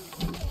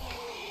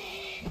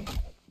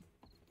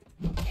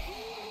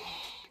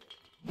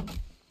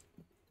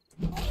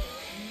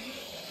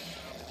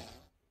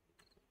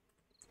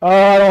 Oh,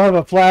 I don't have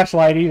a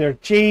flashlight either.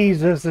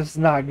 Jesus, this is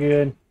not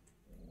good.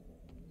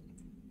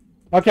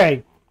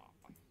 Okay.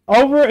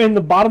 Over in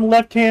the bottom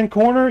left-hand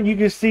corner, you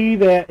can see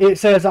that it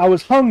says I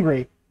was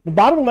hungry. The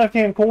bottom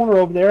left-hand corner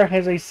over there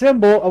has a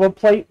symbol of a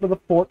plate with a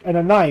fork and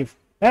a knife.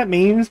 That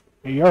means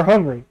you're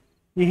hungry.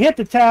 You hit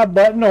the tab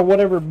button or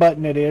whatever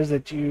button it is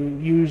that you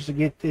use to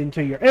get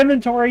into your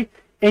inventory,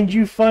 and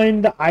you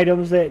find the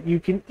items that you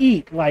can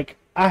eat. Like,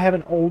 I have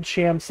an old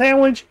sham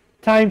sandwich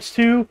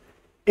 ×2.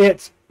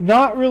 It's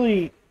not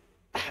really...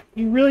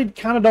 You really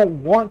kind of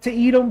don't want to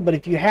eat them, but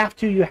if you have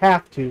to, you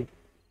have to.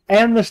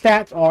 And the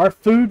stats are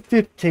food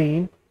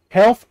 15,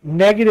 health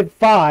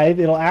 -5.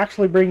 It'll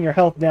actually bring your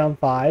health down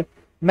 5.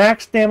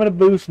 Max stamina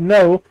boost,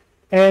 no.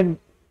 And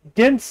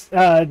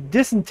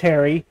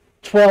dysentery,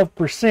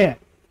 12%.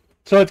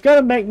 So it's going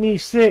to make me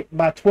sick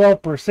by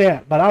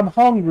 12%. But I'm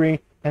hungry,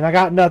 and I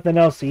got nothing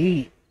else to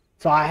eat.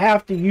 So I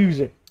have to use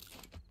it.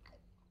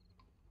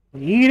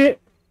 You eat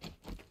it,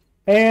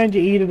 and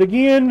you eat it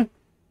again.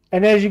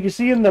 And as you can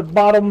see in the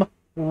bottom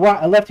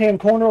right, left-hand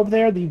corner over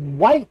there, the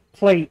white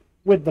plate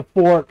with the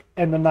fork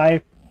and the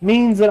knife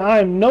means that I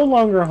am no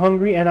longer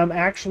hungry and I'm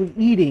actually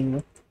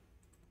eating.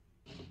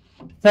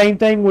 Same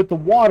thing with the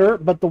water,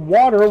 but the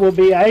water will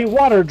be a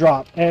water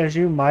drop, as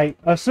you might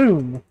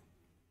assume.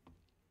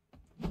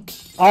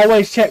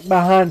 Always check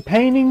behind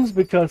paintings,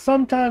 because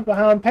sometimes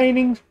behind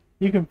paintings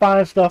you can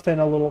find stuff in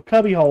a little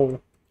cubby hole.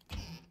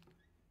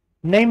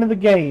 Name of the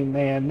game,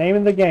 man. Name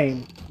of the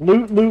game.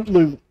 Loot, loot,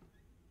 loot.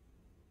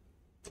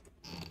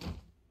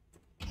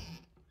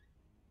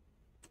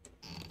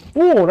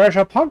 Oh, there's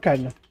a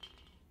pumpkin.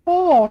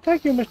 Oh,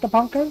 thank you, Mr.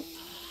 Pumpkin.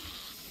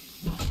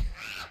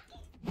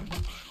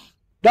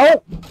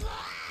 Don't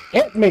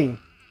hit me.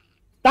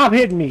 Stop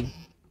hitting me.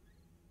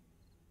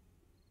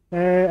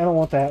 I don't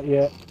want that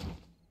yet.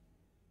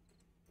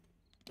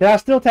 Did I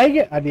still take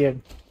it? I did.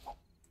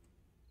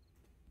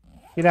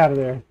 Get out of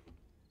there.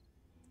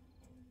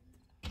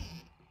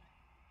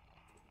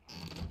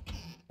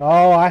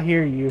 Oh, I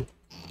hear you.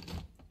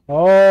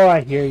 Oh,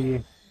 I hear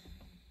you.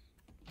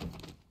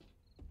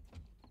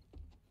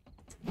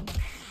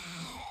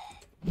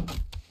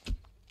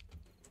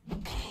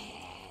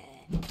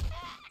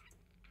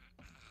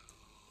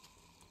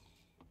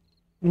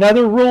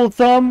 Another rule of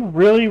thumb,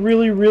 really,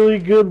 really, really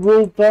good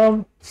rule of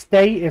thumb,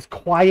 stay as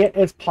quiet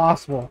as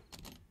possible.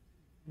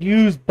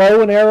 Use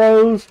bow and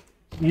arrows,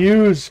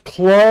 use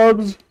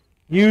clubs,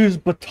 use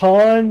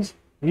batons,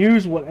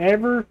 use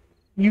whatever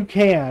you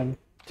can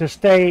to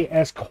stay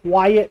as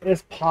quiet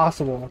as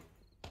possible.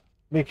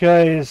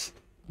 Because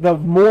the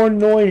more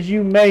noise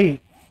you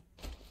make,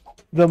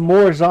 the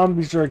more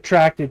zombies are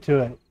attracted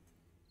to it.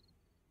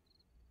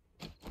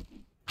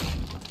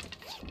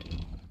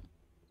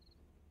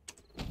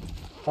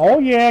 Oh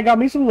yeah, got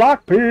me some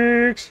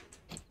lockpicks.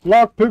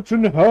 Lockpicks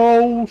in the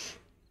house.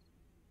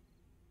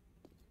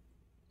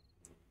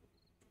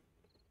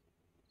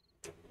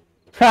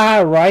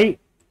 Ha, right?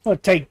 I'll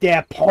take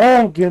that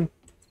pumpkin.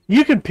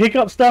 You can pick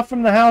up stuff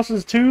from the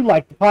houses too,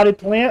 like the potted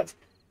plants,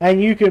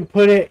 and you can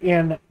put it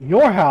in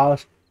your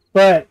house.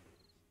 But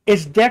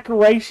It's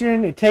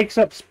decoration. It takes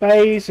up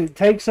space. It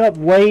takes up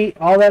weight.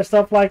 All that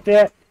stuff like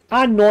that.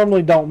 I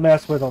normally don't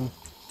mess with them.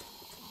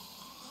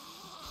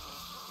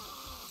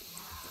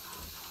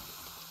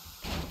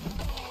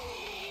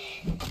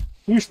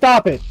 You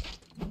stop it.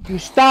 You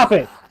stop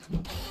it.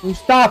 You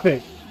stop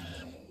it.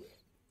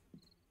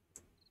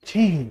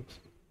 Jeez.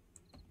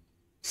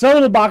 Some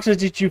of the boxes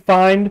that you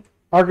find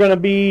are going to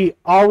be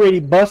already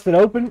busted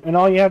open, and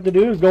all you have to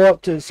do is go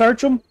up to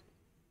search them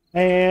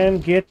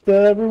and get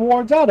the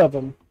rewards out of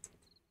them.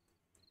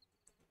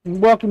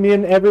 Welcome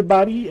in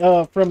everybody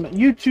from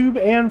YouTube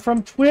and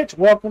from Twitch.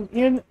 Welcome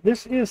in.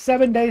 This is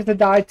 7 Days to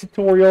Die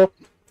tutorial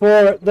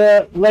for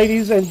the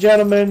ladies and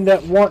gentlemen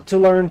that want to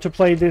learn to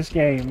play this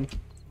game.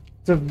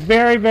 It's a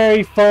very,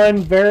 very fun,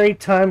 very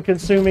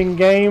time-consuming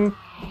game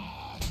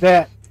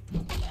that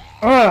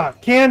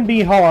can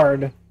be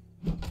hard.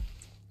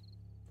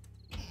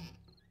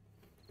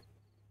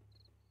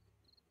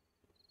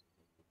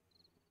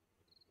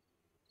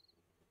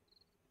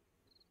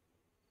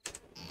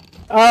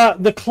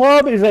 The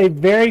club is a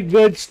very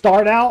good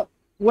start out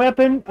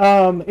weapon.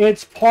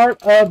 It's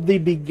part of the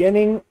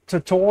beginning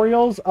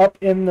tutorials up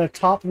in the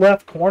top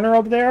left corner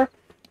over there.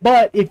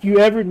 But if you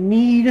ever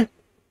need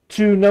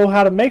to know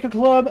how to make a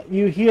club,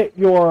 you hit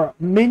your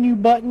menu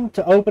button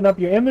to open up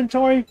your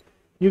inventory.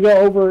 You go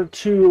over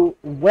to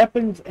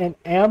weapons and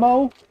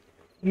ammo.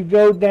 You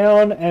go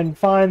down and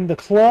find the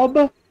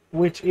club,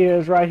 which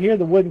is right here,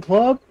 the wooden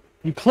club.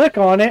 You click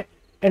on it,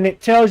 and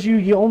it tells you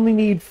you only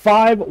need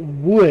 5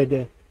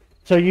 wood.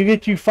 So you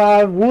get you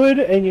 5 wood,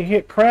 and you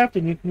hit craft,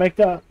 and you can make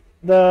the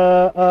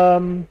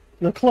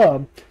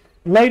club.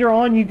 Later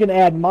on, you can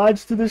add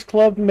mods to this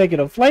club to make it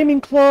a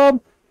flaming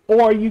club,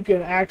 or you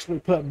can actually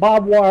put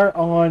barbed wire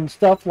on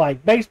stuff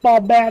like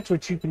baseball bats,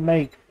 which you can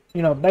make,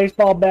 you know,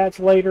 baseball bats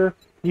later.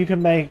 You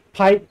can make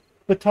pipe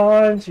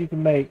batons. You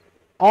can make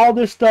all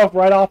this stuff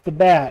right off the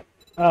bat,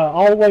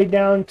 all the way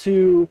down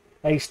to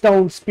a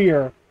stone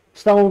spear,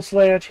 stone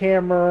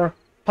sledgehammer,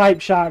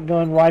 pipe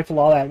shotgun, rifle,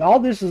 all that. All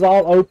this is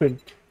all open.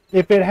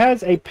 If it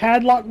has a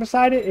padlock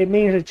beside it, it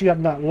means that you have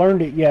not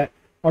learned it yet,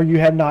 or you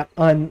have not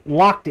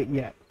unlocked it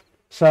yet.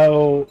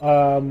 So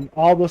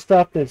all the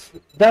stuff that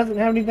doesn't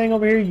have anything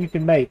over here, you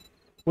can make.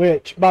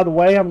 Which, by the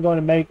way, I'm going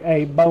to make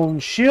a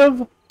bone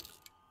shiv.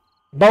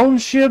 Bone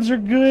shivs are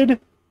good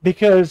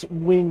because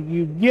when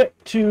you get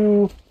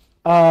to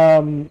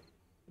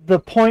the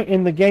point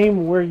in the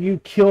game where you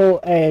kill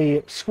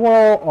a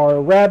squirrel or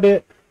a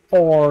rabbit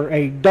or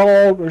a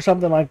dog or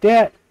something like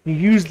that, you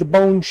use the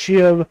bone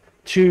shiv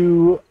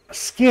to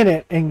skin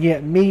it and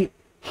get meat,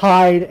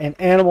 hide, and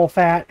animal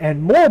fat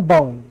and more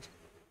bones.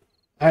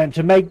 And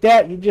to make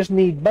that, you just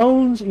need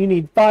bones. You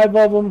need 5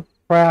 of them,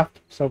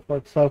 craft, so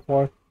forth, so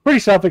forth. Pretty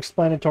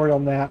self-explanatory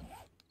on that.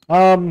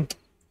 Damn,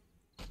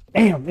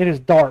 it is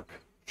dark.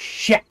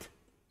 Shit.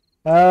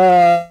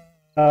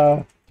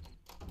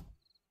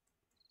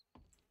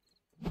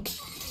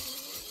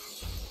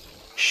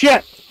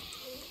 Shit.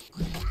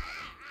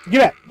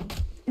 Get back.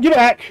 Get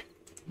back.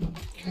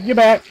 Get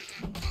back.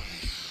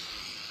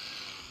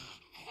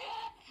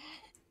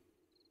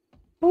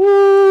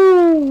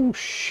 Ooh,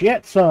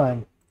 shit,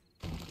 son.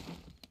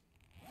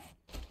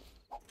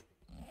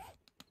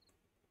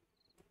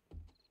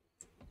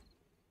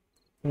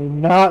 Do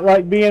not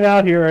like being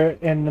out here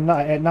in the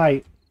night at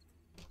night.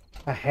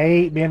 I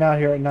hate being out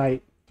here at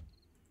night.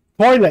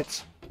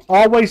 Toilets.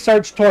 Always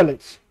search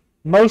toilets.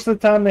 Most of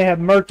the time they have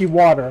murky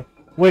water,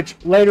 which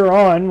later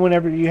on,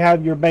 whenever you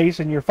have your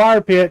base and your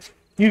fire pits,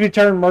 you can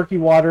turn murky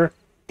water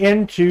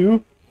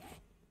into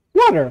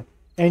water.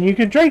 And you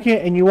can drink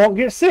it and you won't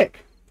get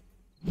sick.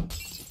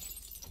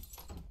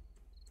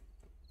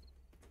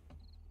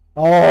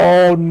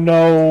 Oh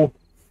no.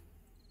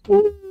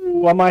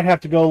 Ooh, I might have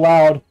to go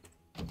loud.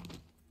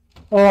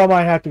 Oh, I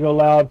might have to go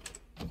loud.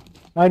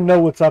 I know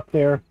what's up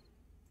there.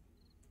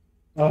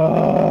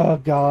 Oh,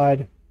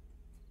 God.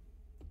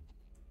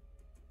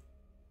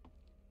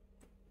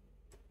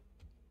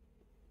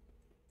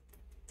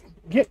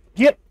 Get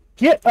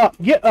up,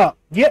 get up,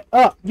 get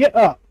up, get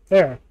up.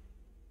 There.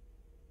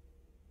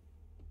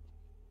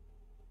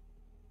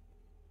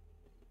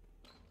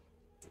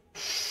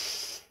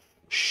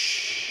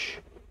 Shh.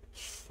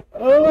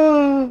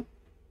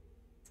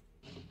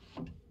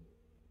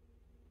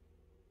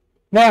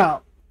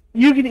 Now,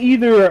 you can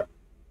either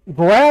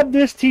grab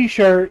this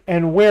t-shirt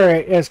and wear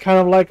it as kind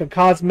of like a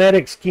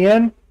cosmetic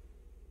skin,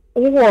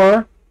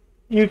 or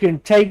you can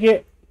take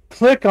it,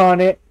 click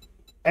on it,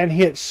 and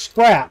hit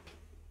scrap.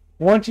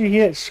 Once you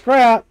hit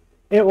scrap,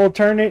 it will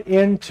turn it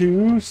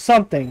into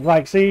something.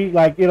 Like, see,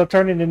 like it'll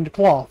turn it into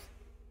cloth.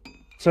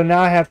 So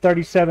now I have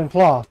 37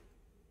 cloth.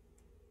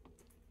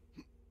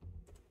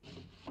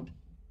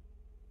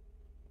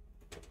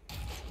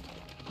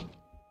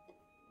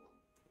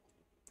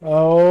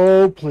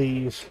 Oh,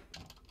 please.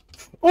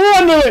 Oh,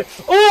 I knew it!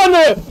 Oh, I knew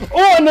it!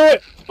 Oh, I knew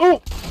it!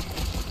 Oh!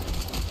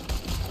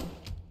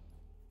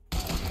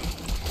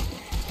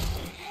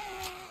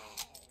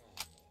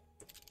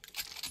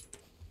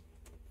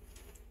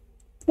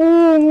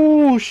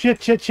 Ooh,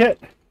 shit, shit, shit.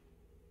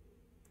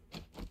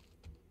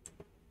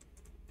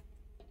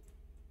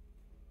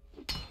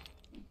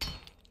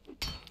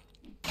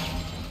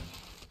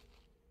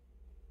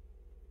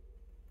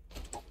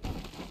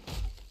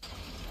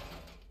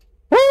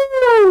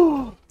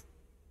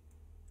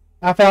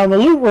 I found the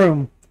loot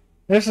room.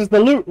 This is the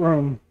loot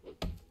room.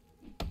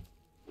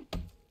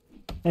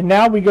 And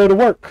now we go to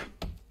work.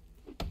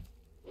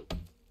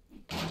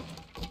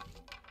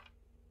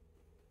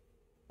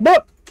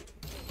 Look!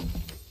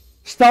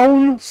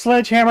 Stone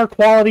Sledgehammer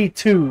Quality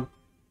 2.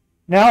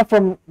 Now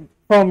from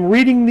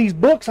reading these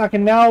books, I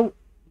can now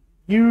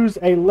use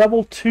a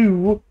level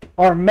 2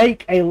 or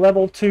make a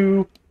level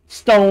 2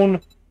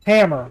 stone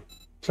hammer.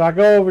 So I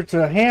go over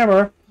to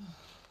hammer,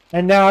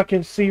 and now I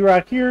can see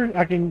right here,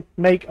 I can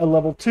make a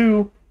level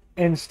 2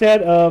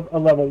 instead of a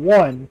level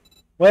 1.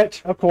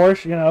 Which, of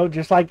course, you know,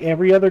 just like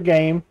every other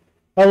game,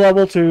 a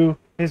level 2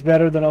 is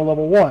better than a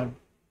level 1.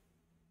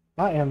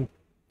 I am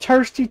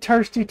thirsty,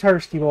 thirsty,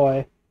 thirsty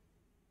boy.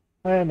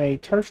 I am a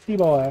thirsty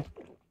boy.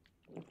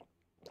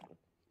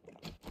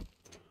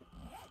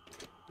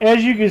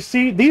 As you can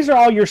see, these are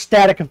all your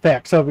static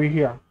effects over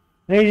here.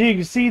 And as you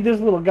can see, this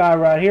little guy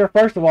right here,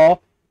 first of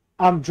all,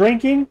 I'm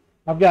drinking.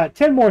 I've got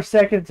 10 more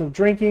seconds of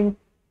drinking.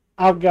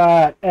 I've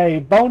got a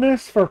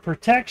bonus for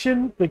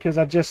protection because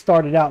I just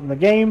started out in the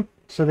game.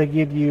 So they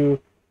give you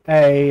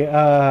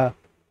a,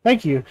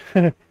 thank you.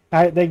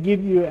 They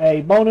give you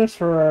a bonus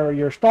for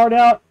your start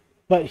out.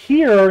 But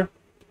here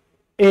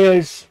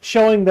is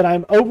showing that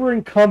I'm over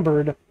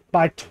encumbered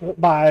by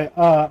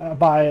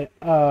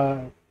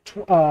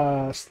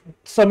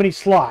so many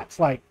slots.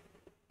 Like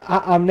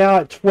I'm now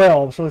at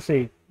 12. So let's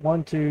see.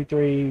 1, 2,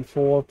 3,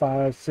 4,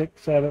 5,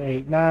 6, 7,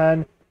 8,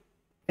 9,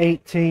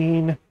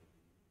 18.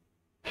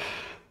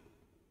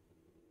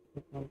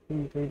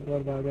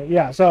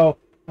 Yeah, so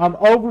I'm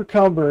over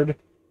encumbered.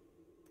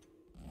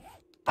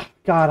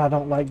 God, I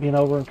don't like being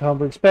over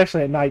encumbered,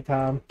 especially at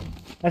nighttime.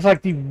 That's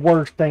like the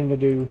worst thing to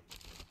do.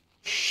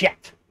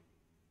 Shit.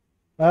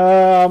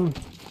 I'm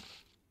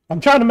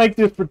trying to make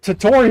this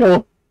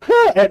tutorial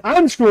and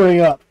I'm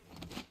screwing up.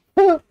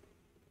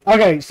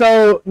 Okay,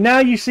 so now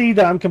you see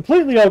that I'm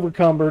completely over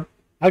encumbered.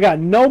 I got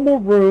no more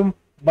room,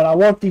 but I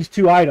want these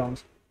 2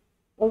 items.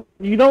 Well,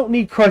 you don't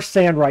need crushed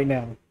sand right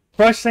now.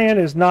 Crushed sand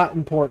is not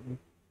important.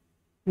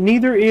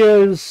 Neither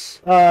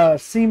is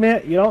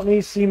cement. You don't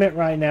need cement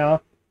right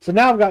now. So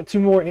now I've got 2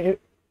 more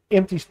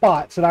empty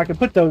spots that I can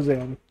put those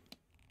in.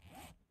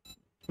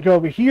 Go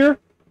over here.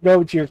 Go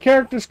over to your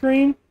character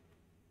screen.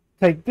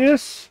 Take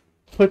this.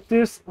 Put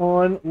this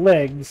on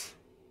legs.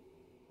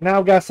 Now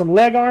I've got some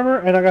leg armor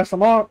and I got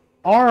some arm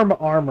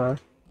armor.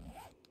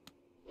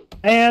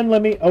 And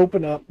let me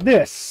open up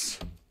this.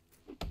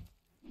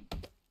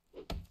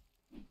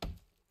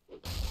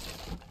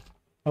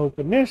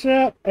 Open this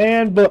up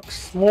and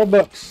books. More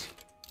books.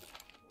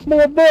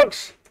 More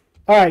books.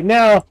 Alright,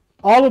 now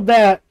all of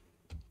that,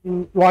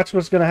 watch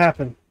what's going to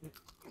happen.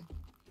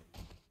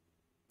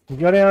 You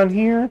go down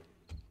here.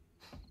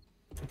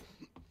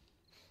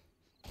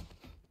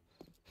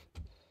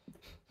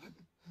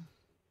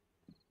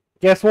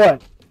 Guess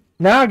what?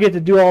 Now I get to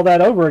do all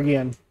that over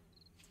again.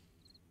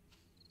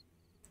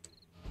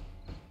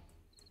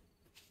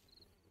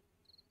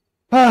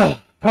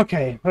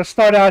 Okay, let's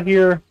start out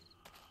here.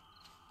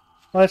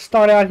 Let's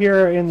start out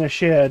here in the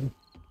shed.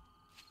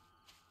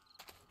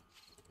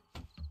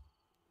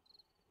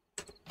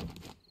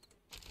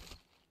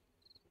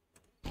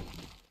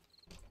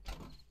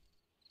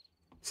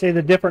 See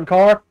the different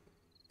car?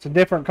 It's a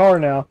different car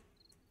now.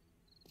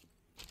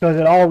 Because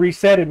it all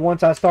resetted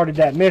once I started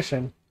that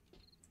mission.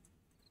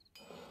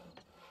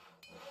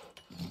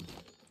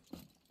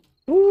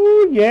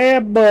 Ooh, yeah,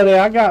 buddy.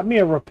 I got me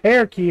a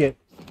repair kit.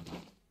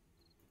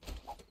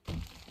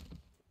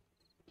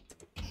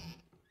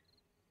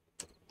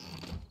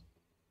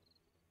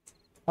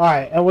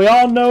 Alright, and we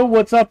all know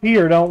what's up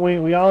here, don't we?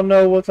 We all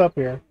know what's up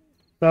here.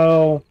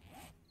 So,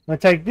 I'm going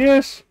to take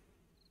this.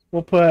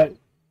 We'll put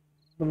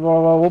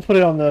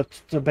it on the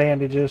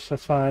bandages.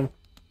 That's fine.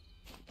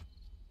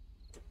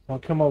 I'll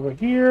come over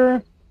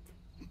here.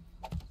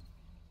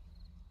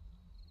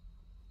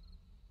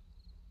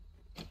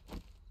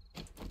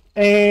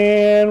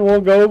 And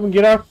we'll go and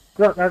get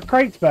our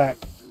crates back.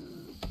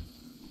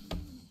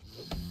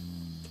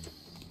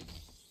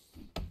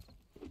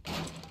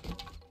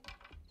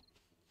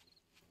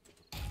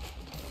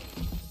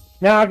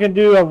 Now I can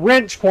do a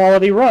wrench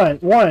quality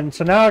one.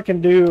 So now I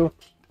can do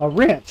a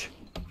wrench.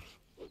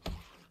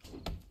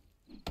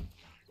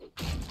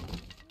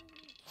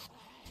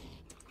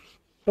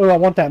 Oh, I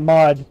want that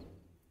mod.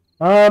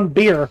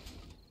 Beer.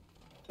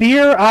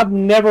 Beer, I've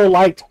never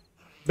liked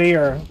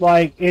beer.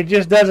 Like, it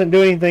just doesn't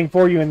do anything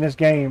for you in this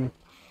game.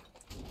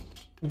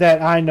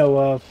 That I know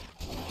of.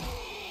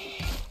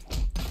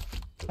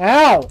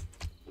 Ow!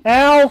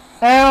 Ow!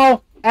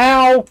 Ow!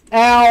 Ow!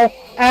 Ow!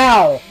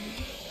 Ow!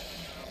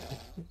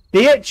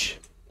 Bitch!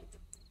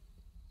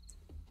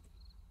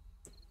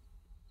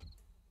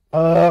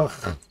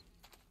 Ugh.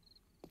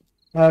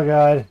 Oh,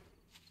 God.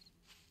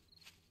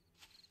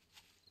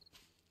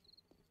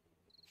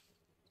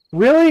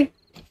 Really?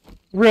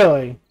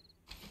 Really?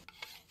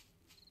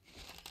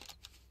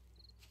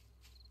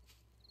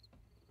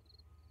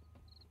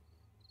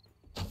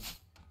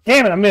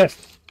 Damn it, I missed.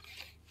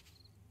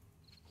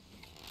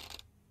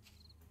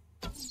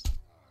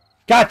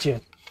 Gotcha.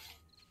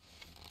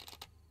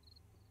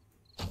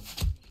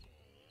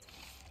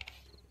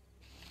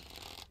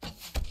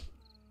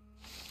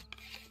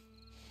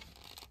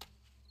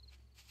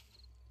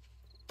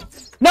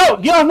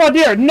 get off my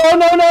deer! No,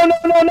 no, no, no,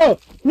 no, no!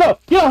 No,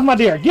 get off my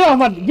deer! Get off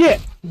my...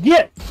 Get!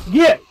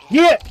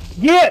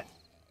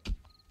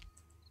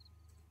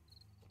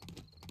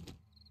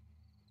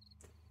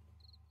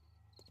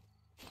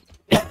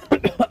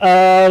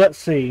 Let's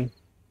see.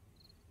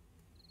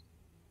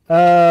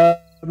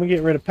 Let me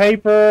get rid of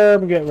paper.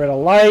 Let me get rid of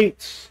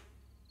lights.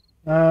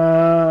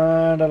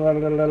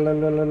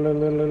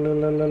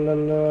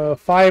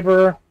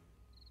 Fiber.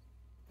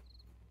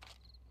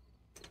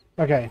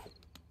 Okay.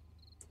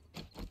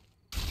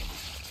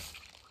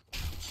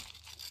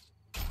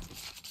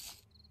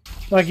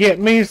 I get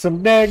me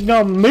some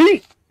daggum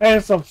meat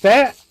and some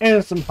fat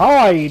and some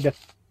hide.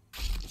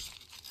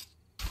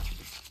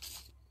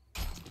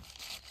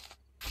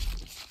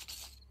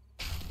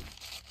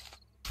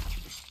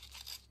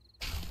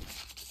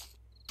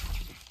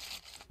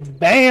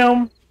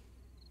 Bam.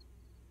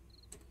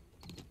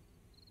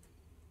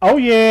 Oh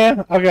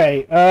yeah.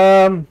 Okay.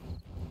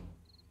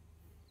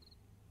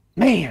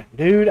 Man,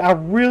 dude, I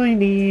really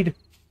need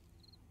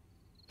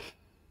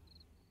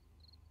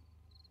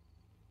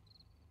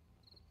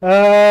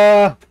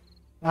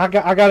I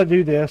gotta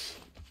do this.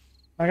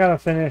 I gotta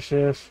finish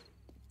this.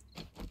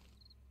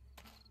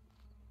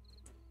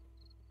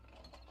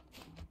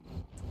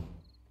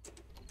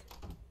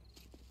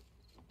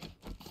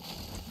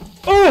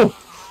 Oh!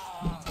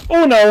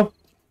 Oh no!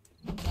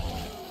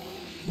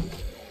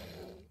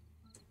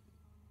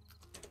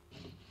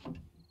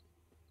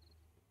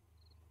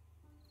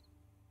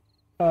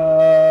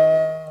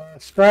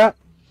 Scrap.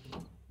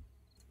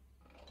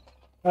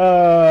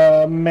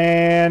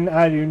 Man,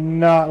 I do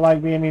not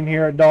like being in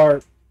here at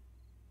dark.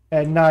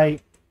 At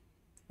night.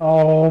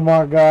 Oh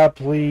my god,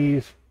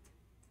 please.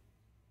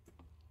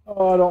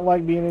 Oh, I don't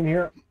like being in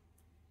here.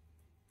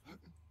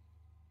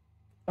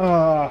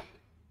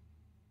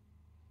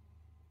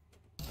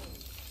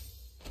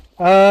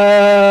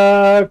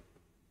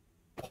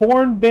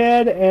 Corn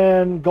bed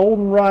and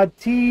goldenrod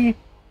tea,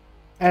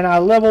 and I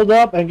leveled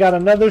up and got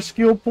another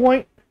skill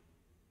point.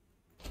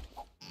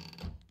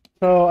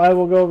 So I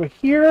will go over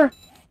here,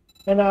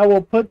 and I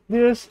will put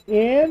this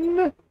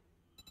in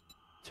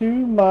to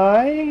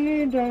my...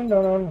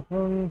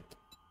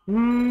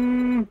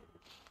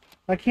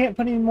 I can't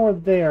put any more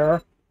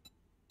there.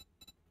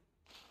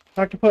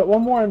 I can put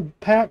one more in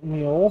pack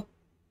mule.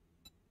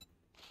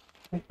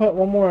 I can put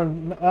one more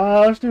in...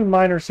 let's do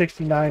Miner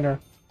 69er.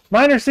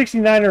 Miner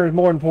 69er is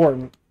more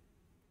important.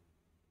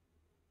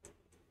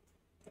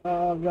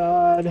 Oh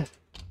god.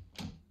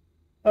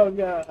 Oh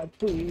god,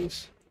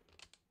 please.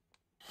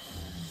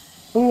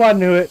 Oh, I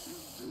knew it.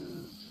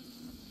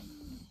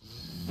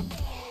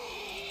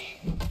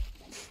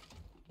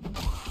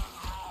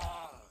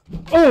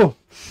 Oh!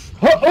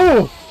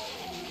 Oh!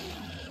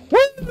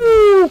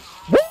 Woo!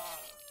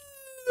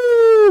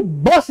 Woo!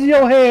 Bust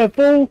your head,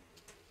 fool!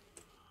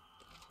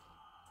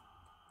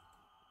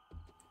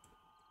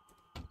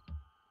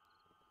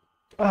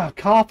 Ah,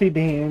 coffee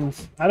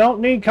beans. I don't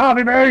need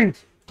coffee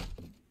beans!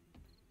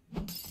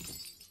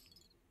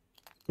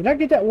 Did I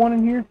get that one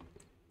in here?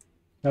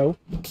 No.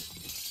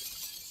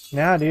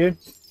 Nah, dude.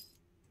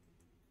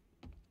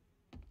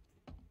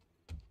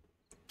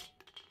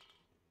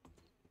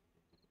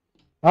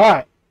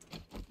 Alright.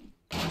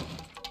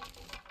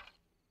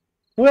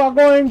 We are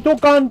going to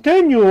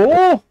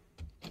continue.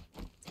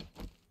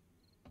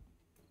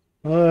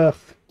 Ugh.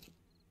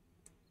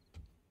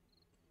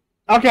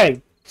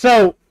 Okay,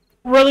 so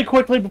really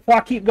quickly before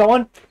I keep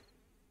going,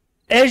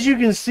 as you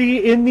can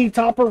see in the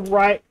top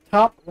right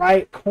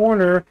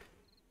corner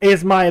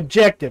is my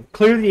objective.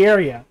 Clear the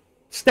area.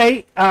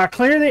 Clear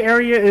the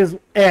area is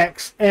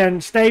X,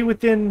 and stay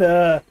within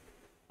the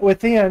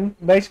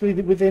basically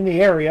within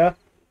the area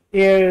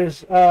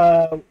is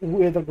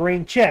with a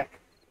green check.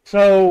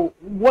 So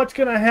what's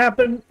going to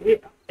happen,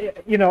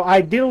 you know,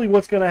 ideally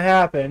what's going to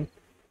happen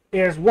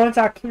is once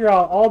I clear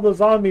out all the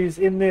zombies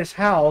in this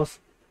house,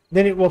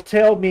 then it will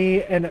tell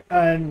me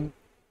and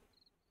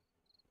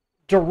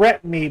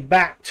direct me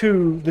back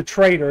to the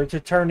trader to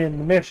turn in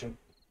the mission.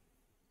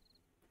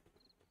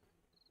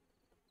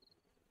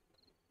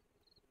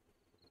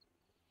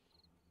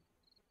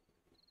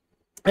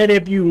 And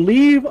if you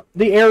leave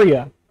the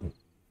area,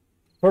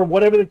 for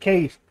whatever the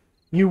case,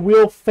 you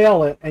will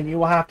fail it, and you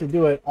will have to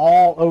do it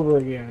all over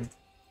again.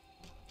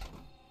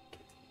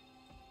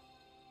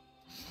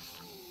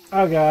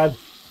 Oh, God.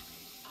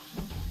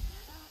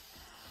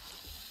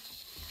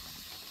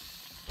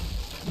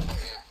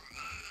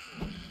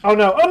 Oh,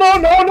 no. Oh, no,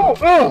 no, no!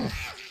 Ugh.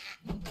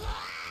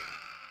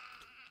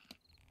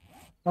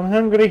 I'm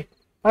hungry.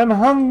 I'm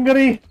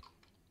hungry.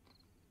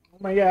 Oh,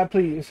 my God,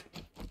 please.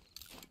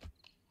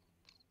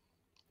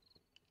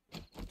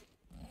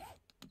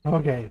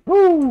 Okay.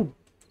 Woo!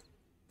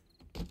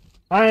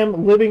 I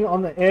am living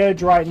on the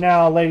edge right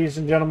now, ladies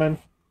and gentlemen.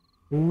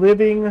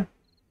 Living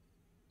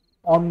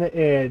on the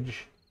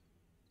edge.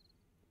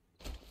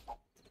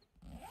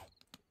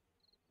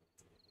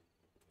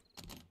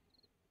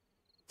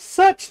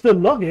 Such the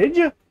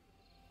luggage.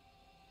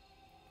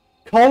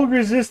 Cold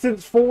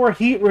resistance 4,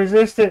 heat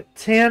resistant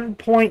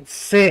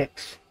 10.6.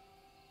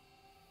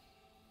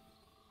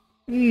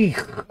 Eek.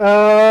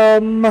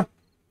 Oh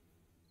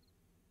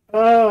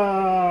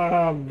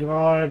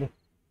God.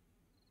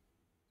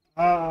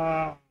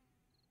 Uh,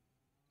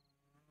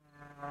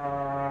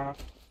 I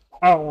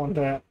don't want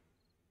that.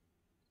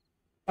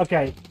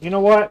 Okay, you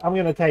know what? I'm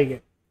gonna take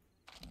it.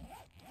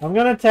 I'm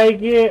gonna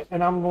take it,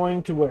 and I'm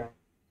going to wear it.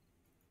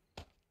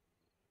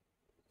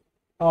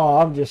 Oh,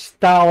 I'm just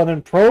styling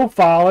and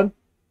profiling.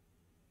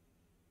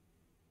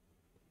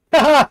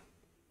 Ha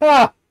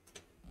ha!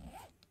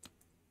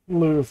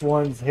 Lose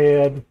one's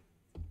head.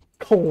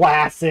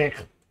 Classic.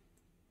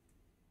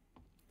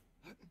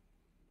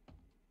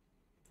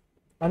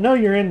 I know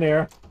you're in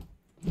there.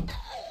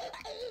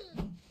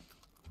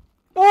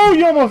 Oh,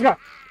 you almost got.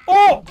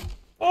 Oh!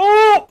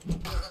 Oh!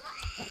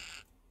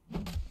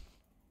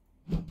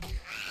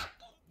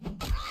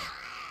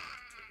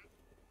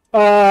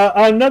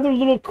 Another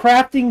little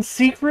crafting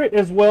secret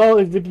as well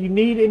is if you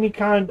need any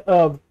kind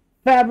of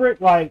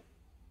fabric like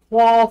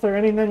cloth or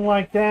anything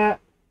like that,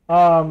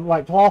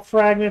 like cloth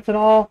fragments and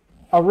all,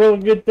 a really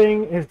good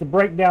thing is to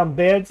break down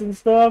beds and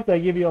stuff.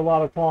 They give you a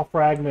lot of cloth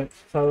fragments,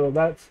 so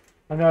that's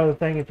another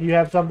thing. If you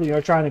have something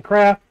you're trying to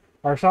craft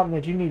or something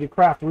that you need to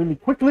craft really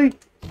quickly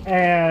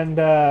and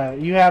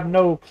you have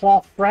no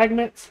cloth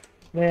fragments,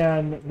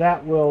 then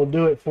that will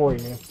do it for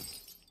you.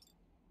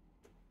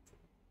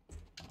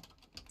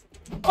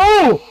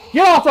 Oh!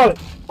 Get off of it!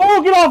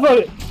 Oh, get off of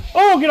it!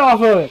 Oh, get off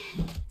of it!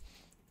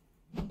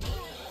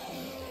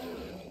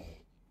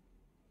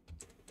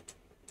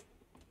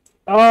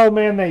 Oh,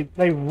 man,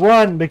 they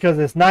run because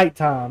it's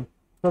nighttime.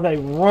 So they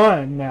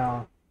run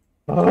now.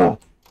 Ugh.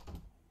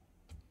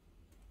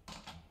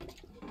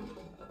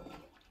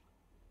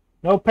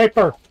 No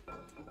paper.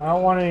 I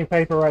don't want any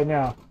paper right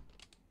now.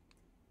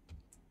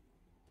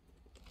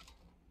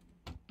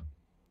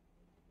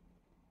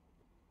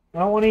 I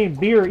don't want any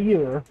beer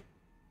either.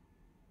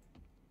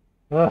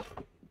 Ugh.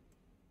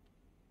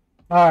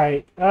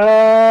 Alright.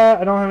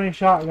 I don't have any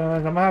shotguns.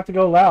 I'm gonna have to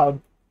go loud.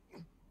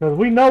 Because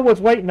we know what's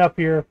waiting up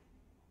here.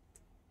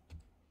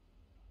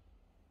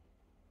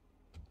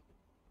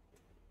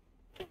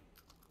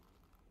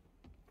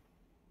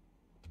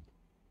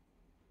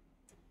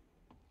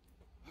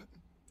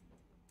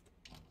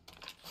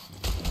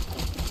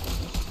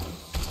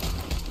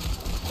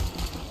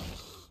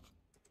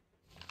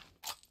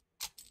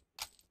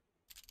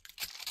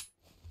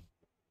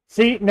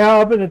 See,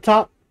 now up in the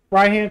top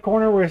right-hand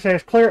corner where it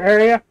says clear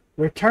area,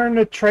 return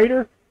to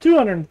trader,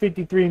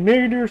 253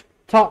 meters,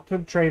 talk to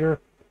the trader,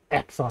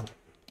 X on it.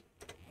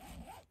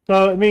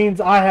 So it means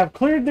I have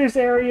cleared this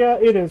area,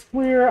 it is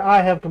clear,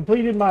 I have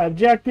completed my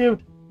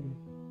objective,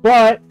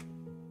 but,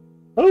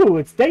 oh,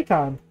 it's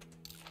daytime.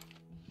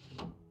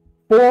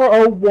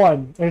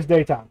 4:01 is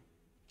daytime.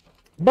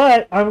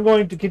 But I'm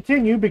going to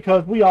continue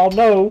because we all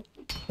know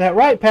that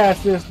right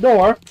past this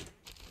door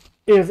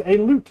is a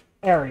loot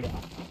area.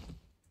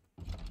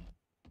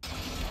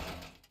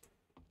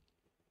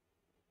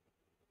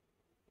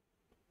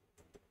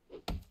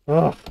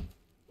 Ugh.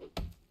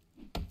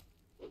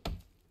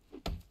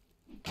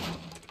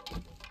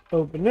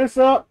 Open this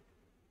up.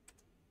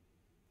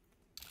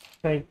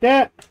 Take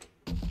that.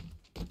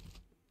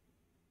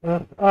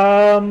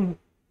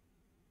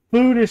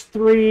 Food is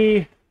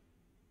 3.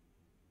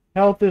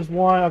 Health is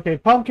 1. Okay,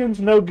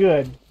 pumpkins, no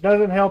good.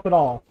 Doesn't help at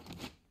all.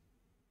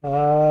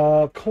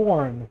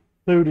 Corn.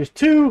 Food is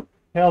 2.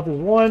 Health is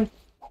 1.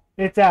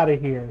 It's out of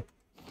here.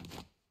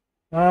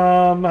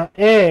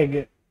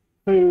 Egg.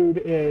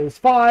 Food is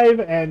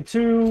 5 and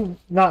 2.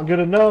 Not good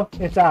enough.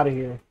 It's out of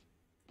here.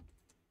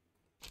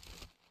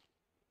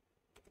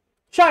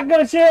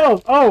 Shotgun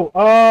shells!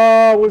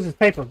 Oh, what's this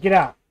paper? Get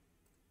out.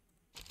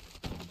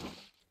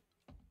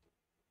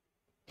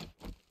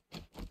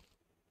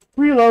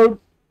 Reload.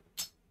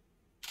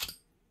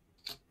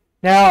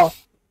 Now,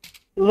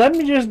 let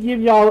me just give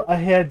y'all a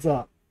heads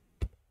up.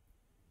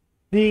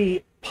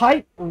 The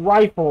pipe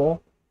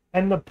rifle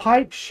and the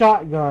pipe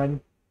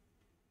shotgun,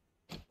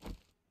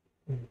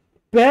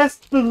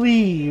 best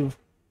believe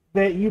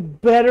that you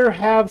better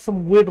have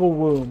some wiggle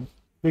room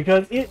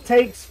because it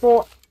takes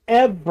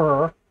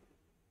forever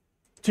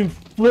to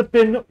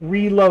flippin'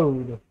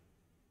 reload.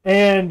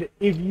 And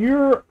if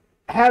you're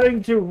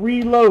having to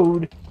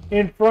reload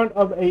in front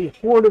of a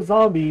horde of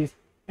zombies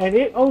and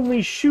it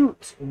only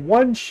shoots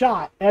one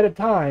shot at a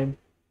time,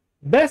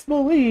 best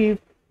believe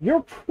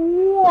you're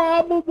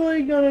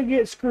probably gonna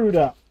get screwed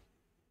up.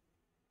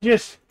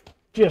 Just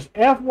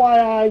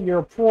FYI,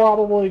 you're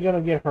probably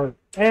gonna get hurt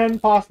and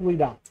possibly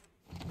die.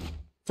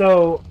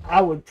 So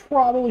I would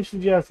probably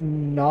suggest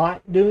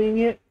not doing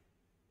it.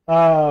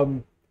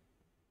 And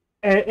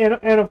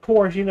of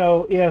course, you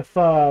know, if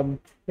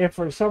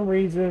for some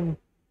reason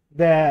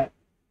that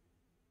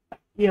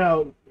you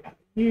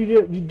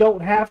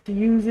don't have to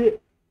use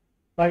it,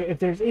 like if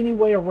there's any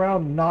way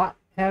around not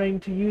having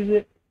to use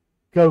it,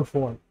 go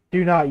for it.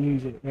 Do not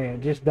use it,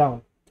 man. Just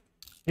don't.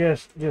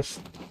 Just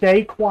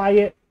stay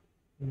quiet,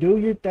 do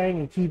your thing,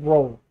 and keep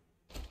rolling.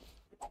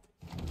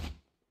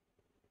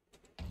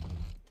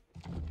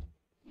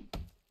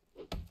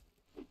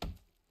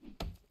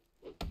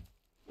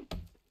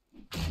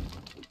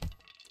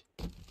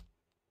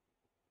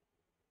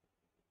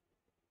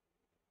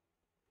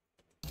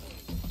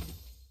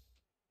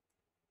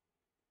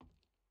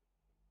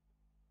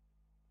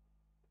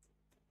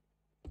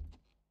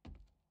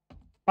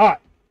 Alright.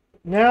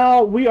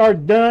 Now we are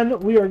done.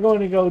 We are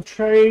going to go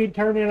trade,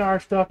 turn in our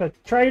stuff at the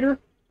trader.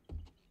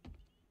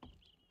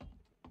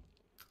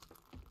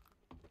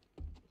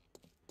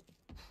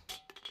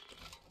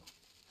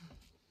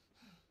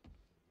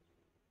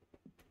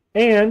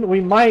 And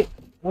we might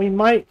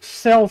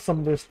sell some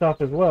of this stuff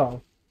as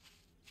well.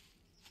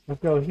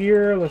 Let's go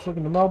here. Let's look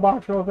in the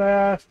mailbox real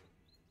fast.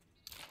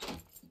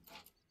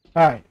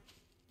 Alright.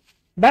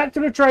 Back to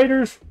the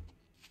traders.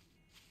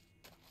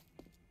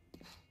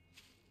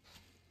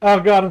 Oh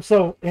god, I'm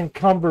so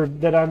encumbered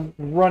that I'm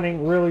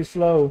running really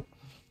slow.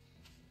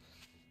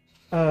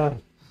 Oh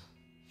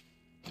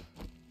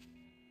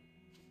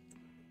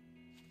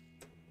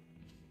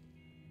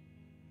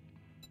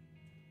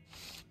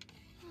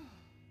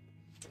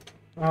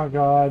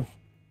god.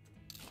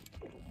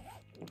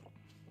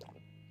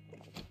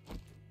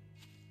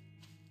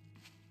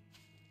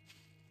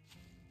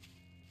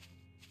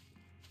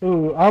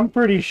 Ooh, I'm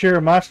pretty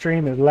sure my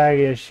stream is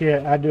laggy as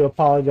shit. I do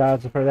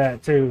apologize for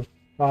that too,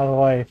 by the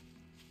way.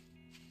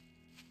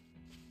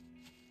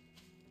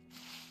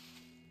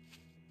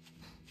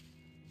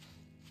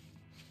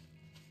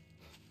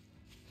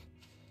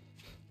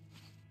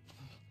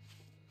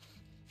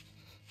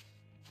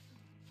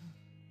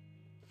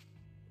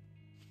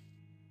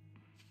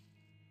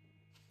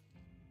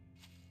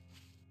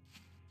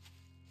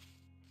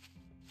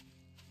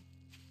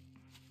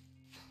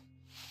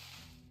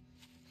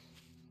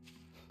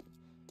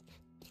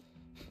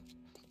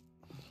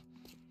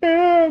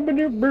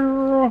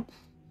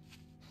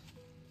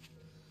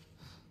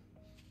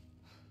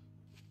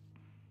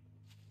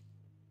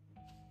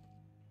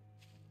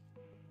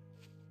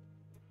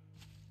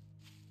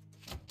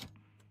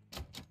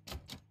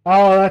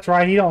 Oh, that's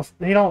right. He don't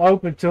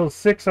open till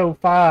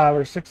 6:05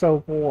 or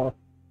 6:04.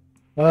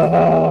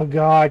 Oh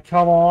god,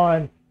 come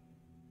on.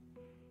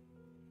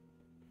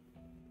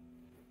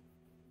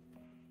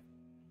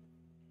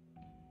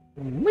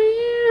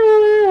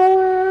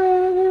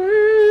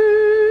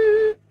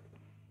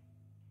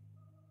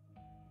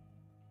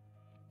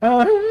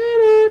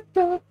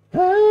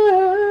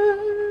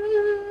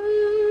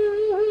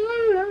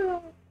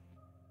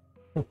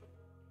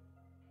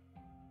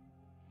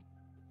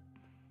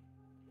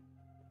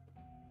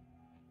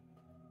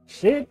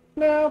 Sitting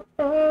out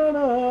front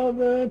of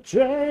the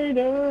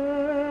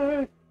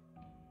trader,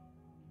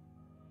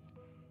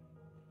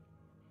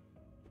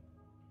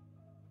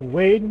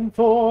 waiting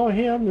for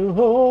him to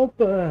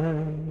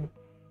open,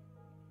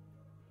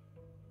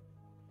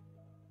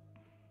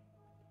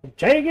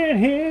 taking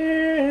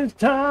his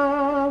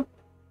time,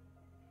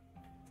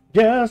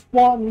 just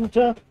wanting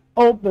to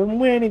open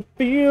when he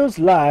feels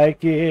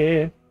like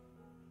it.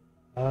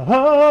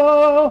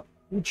 Oh,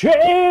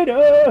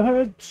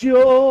 Trader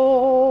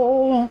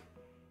Joe.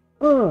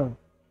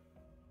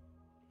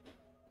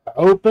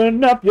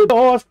 Open up your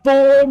doors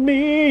for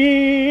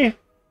me,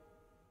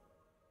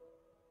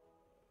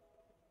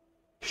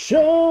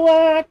 so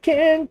I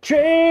can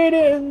trade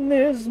in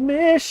this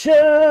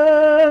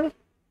mission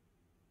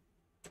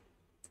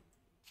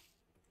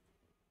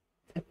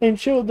and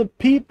show the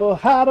people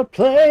how to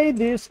play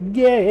this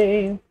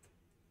game.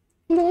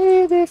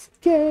 Play this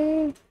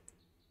game.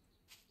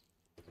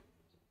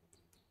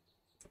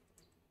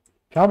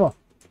 Come on.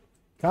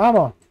 Come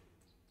on.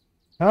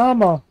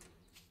 Come on.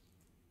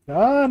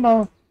 Come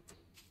on.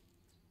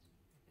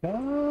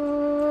 Come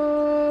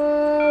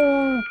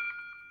on.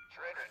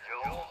 Trader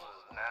Joel's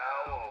is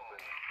now open.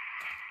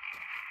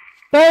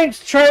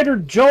 Thanks, Trader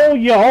Joel,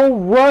 you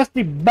old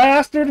rusty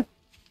bastard.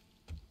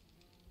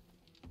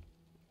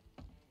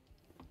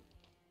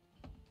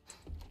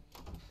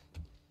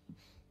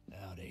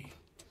 Howdy.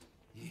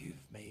 You've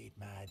made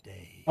my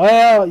day.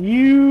 Well,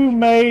 you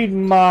made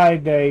my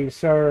day,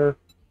 sir.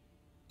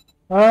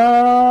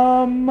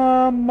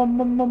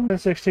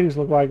 7.62s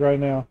look like right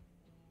now.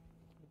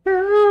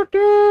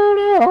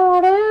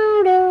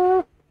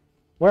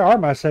 Where are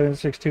my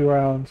 7.62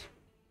 rounds?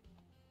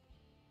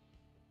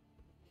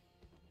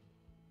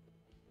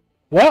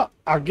 Well,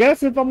 I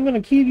guess if I'm going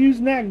to keep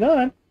using that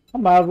gun, I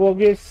might as well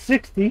get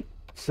 60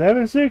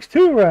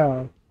 7.62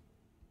 rounds.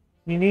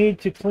 You need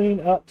to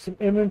clean up some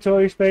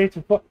inventory space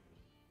before...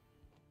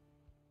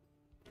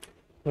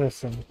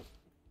 Listen.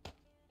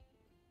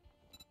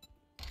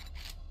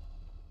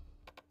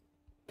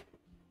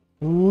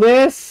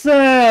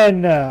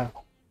 Listen!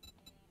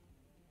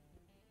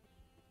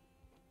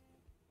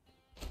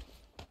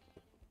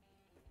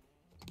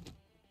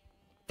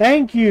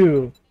 Thank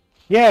you.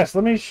 Yes,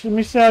 let me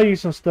sell you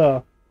some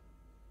stuff.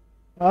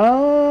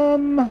 I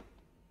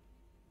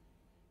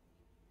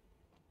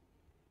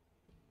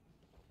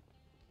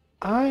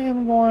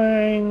am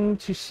going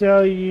to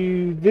sell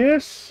you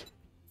this.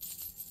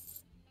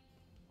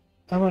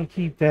 I'm going to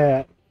keep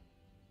that.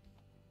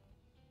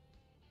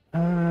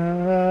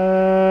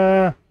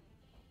 I'm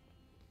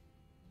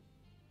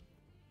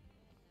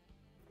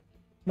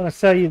going to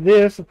sell you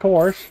this, of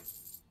course,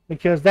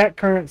 because that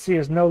currency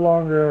is no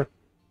longer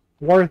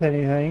worth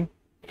anything.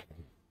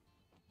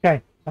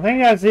 Okay, I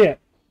think that's it.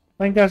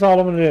 I think that's all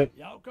I'm going to do.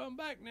 Y'all come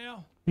back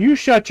now. You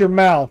shut your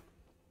mouth.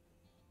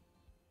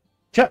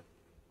 Shut.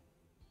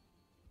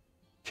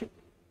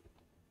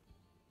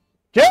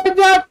 Change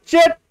that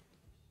shit!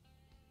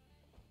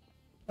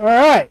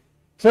 Alright.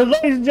 So,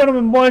 ladies and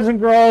gentlemen, boys and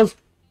girls,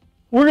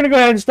 we're going to go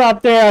ahead and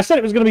stop there. I said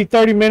it was going to be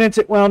 30 minutes.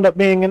 It wound up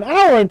being an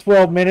hour and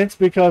 12 minutes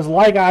because,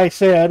 like I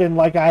said, and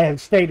like I have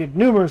stated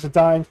numerous of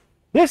times,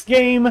 this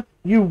game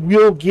you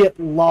will get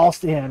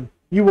lost in.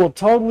 You will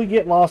totally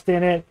get lost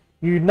in it.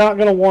 You're not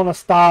going to want to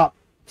stop,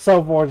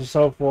 so forth and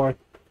so forth.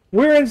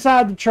 We're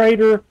inside the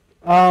trader.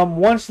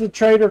 Once the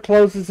trader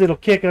closes, it'll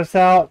kick us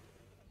out.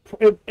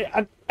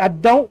 I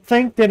don't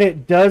think that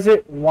it does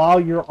it while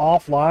you're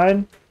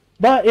offline,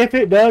 but if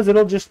it does,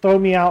 it'll just throw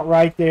me out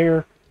right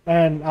there,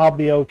 and I'll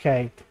be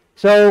okay.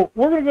 So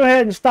we're going to go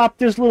ahead and stop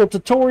this little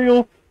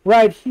tutorial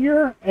right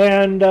here,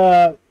 and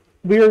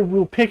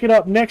we'll pick it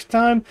up next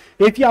time.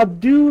 If y'all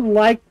do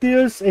like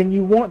this and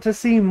you want to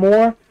see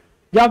more,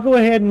 y'all go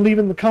ahead and leave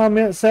in the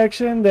comment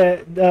section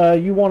that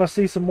you want to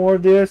see some more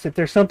of this. If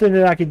there's something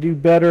that I could do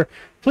better,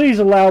 please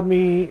allow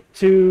me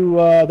to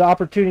the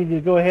opportunity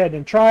to go ahead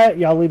and try it.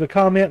 Y'all leave a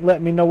comment,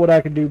 let me know what I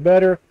can do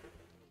better.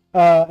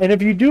 And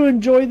if you do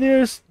enjoy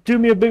this, do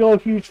me a big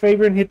old huge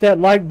favor and hit that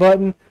like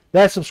button,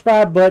 that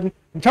subscribe button,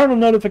 and turn on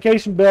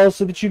notification bells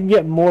so that you can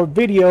get more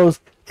videos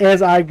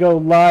as I go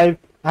live.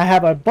 I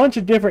have a bunch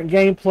of different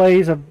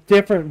gameplays of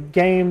different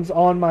games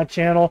on my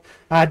channel.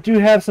 I do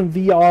have some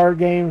VR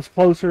games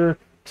closer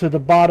to the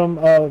bottom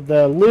of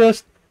the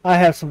list. I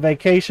have some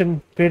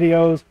vacation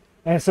videos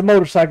and some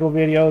motorcycle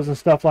videos and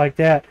stuff like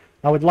that.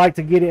 I would like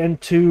to get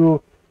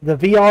into the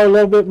VR a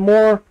little bit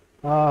more.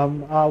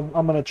 I'm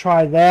going to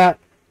try that.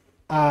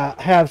 I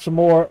have some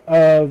more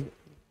of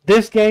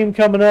this game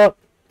coming up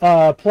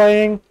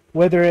playing,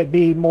 whether it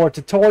be more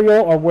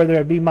tutorial or whether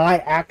it be my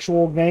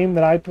actual game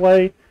that I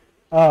play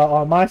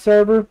on my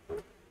server.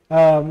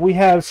 We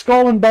have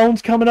Skull and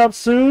Bones coming up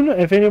soon.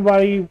 If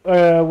anybody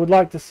would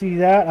like to see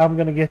that, I'm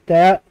going to get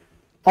that.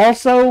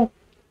 Also,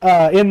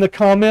 in the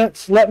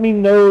comments, let me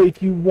know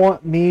if you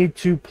want me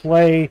to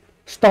play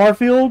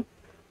Starfield.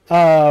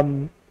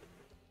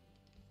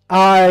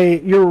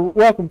 You're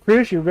welcome,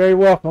 Chris. You're very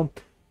welcome.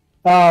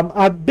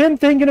 I've been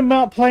thinking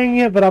about playing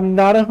it, but I'm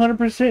not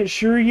 100%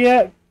 sure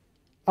yet.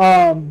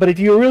 But if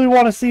you really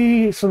want to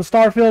see some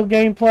Starfield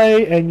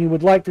gameplay and you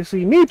would like to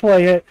see me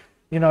play it,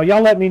 you know,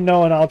 y'all let me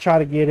know and I'll try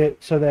to get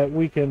it so that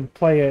we can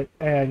play it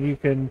and you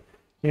can,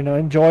 you know,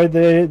 enjoy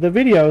the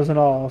videos and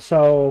all.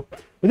 So,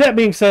 with that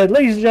being said,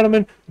 ladies and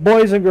gentlemen,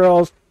 boys and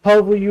girls,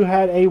 hopefully you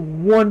had a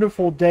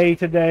wonderful day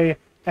today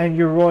and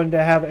you're going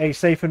to have a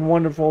safe and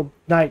wonderful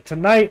night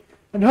tonight.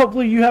 And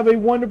hopefully you have a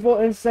wonderful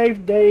and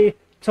safe day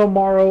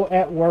tomorrow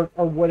at work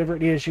or whatever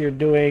it is you're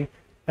doing.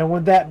 And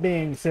with that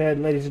being said,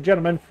 ladies and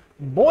gentlemen,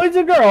 boys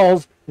and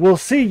girls, we'll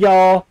see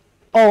y'all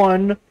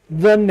on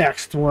the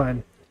next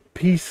one.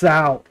 Peace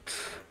out.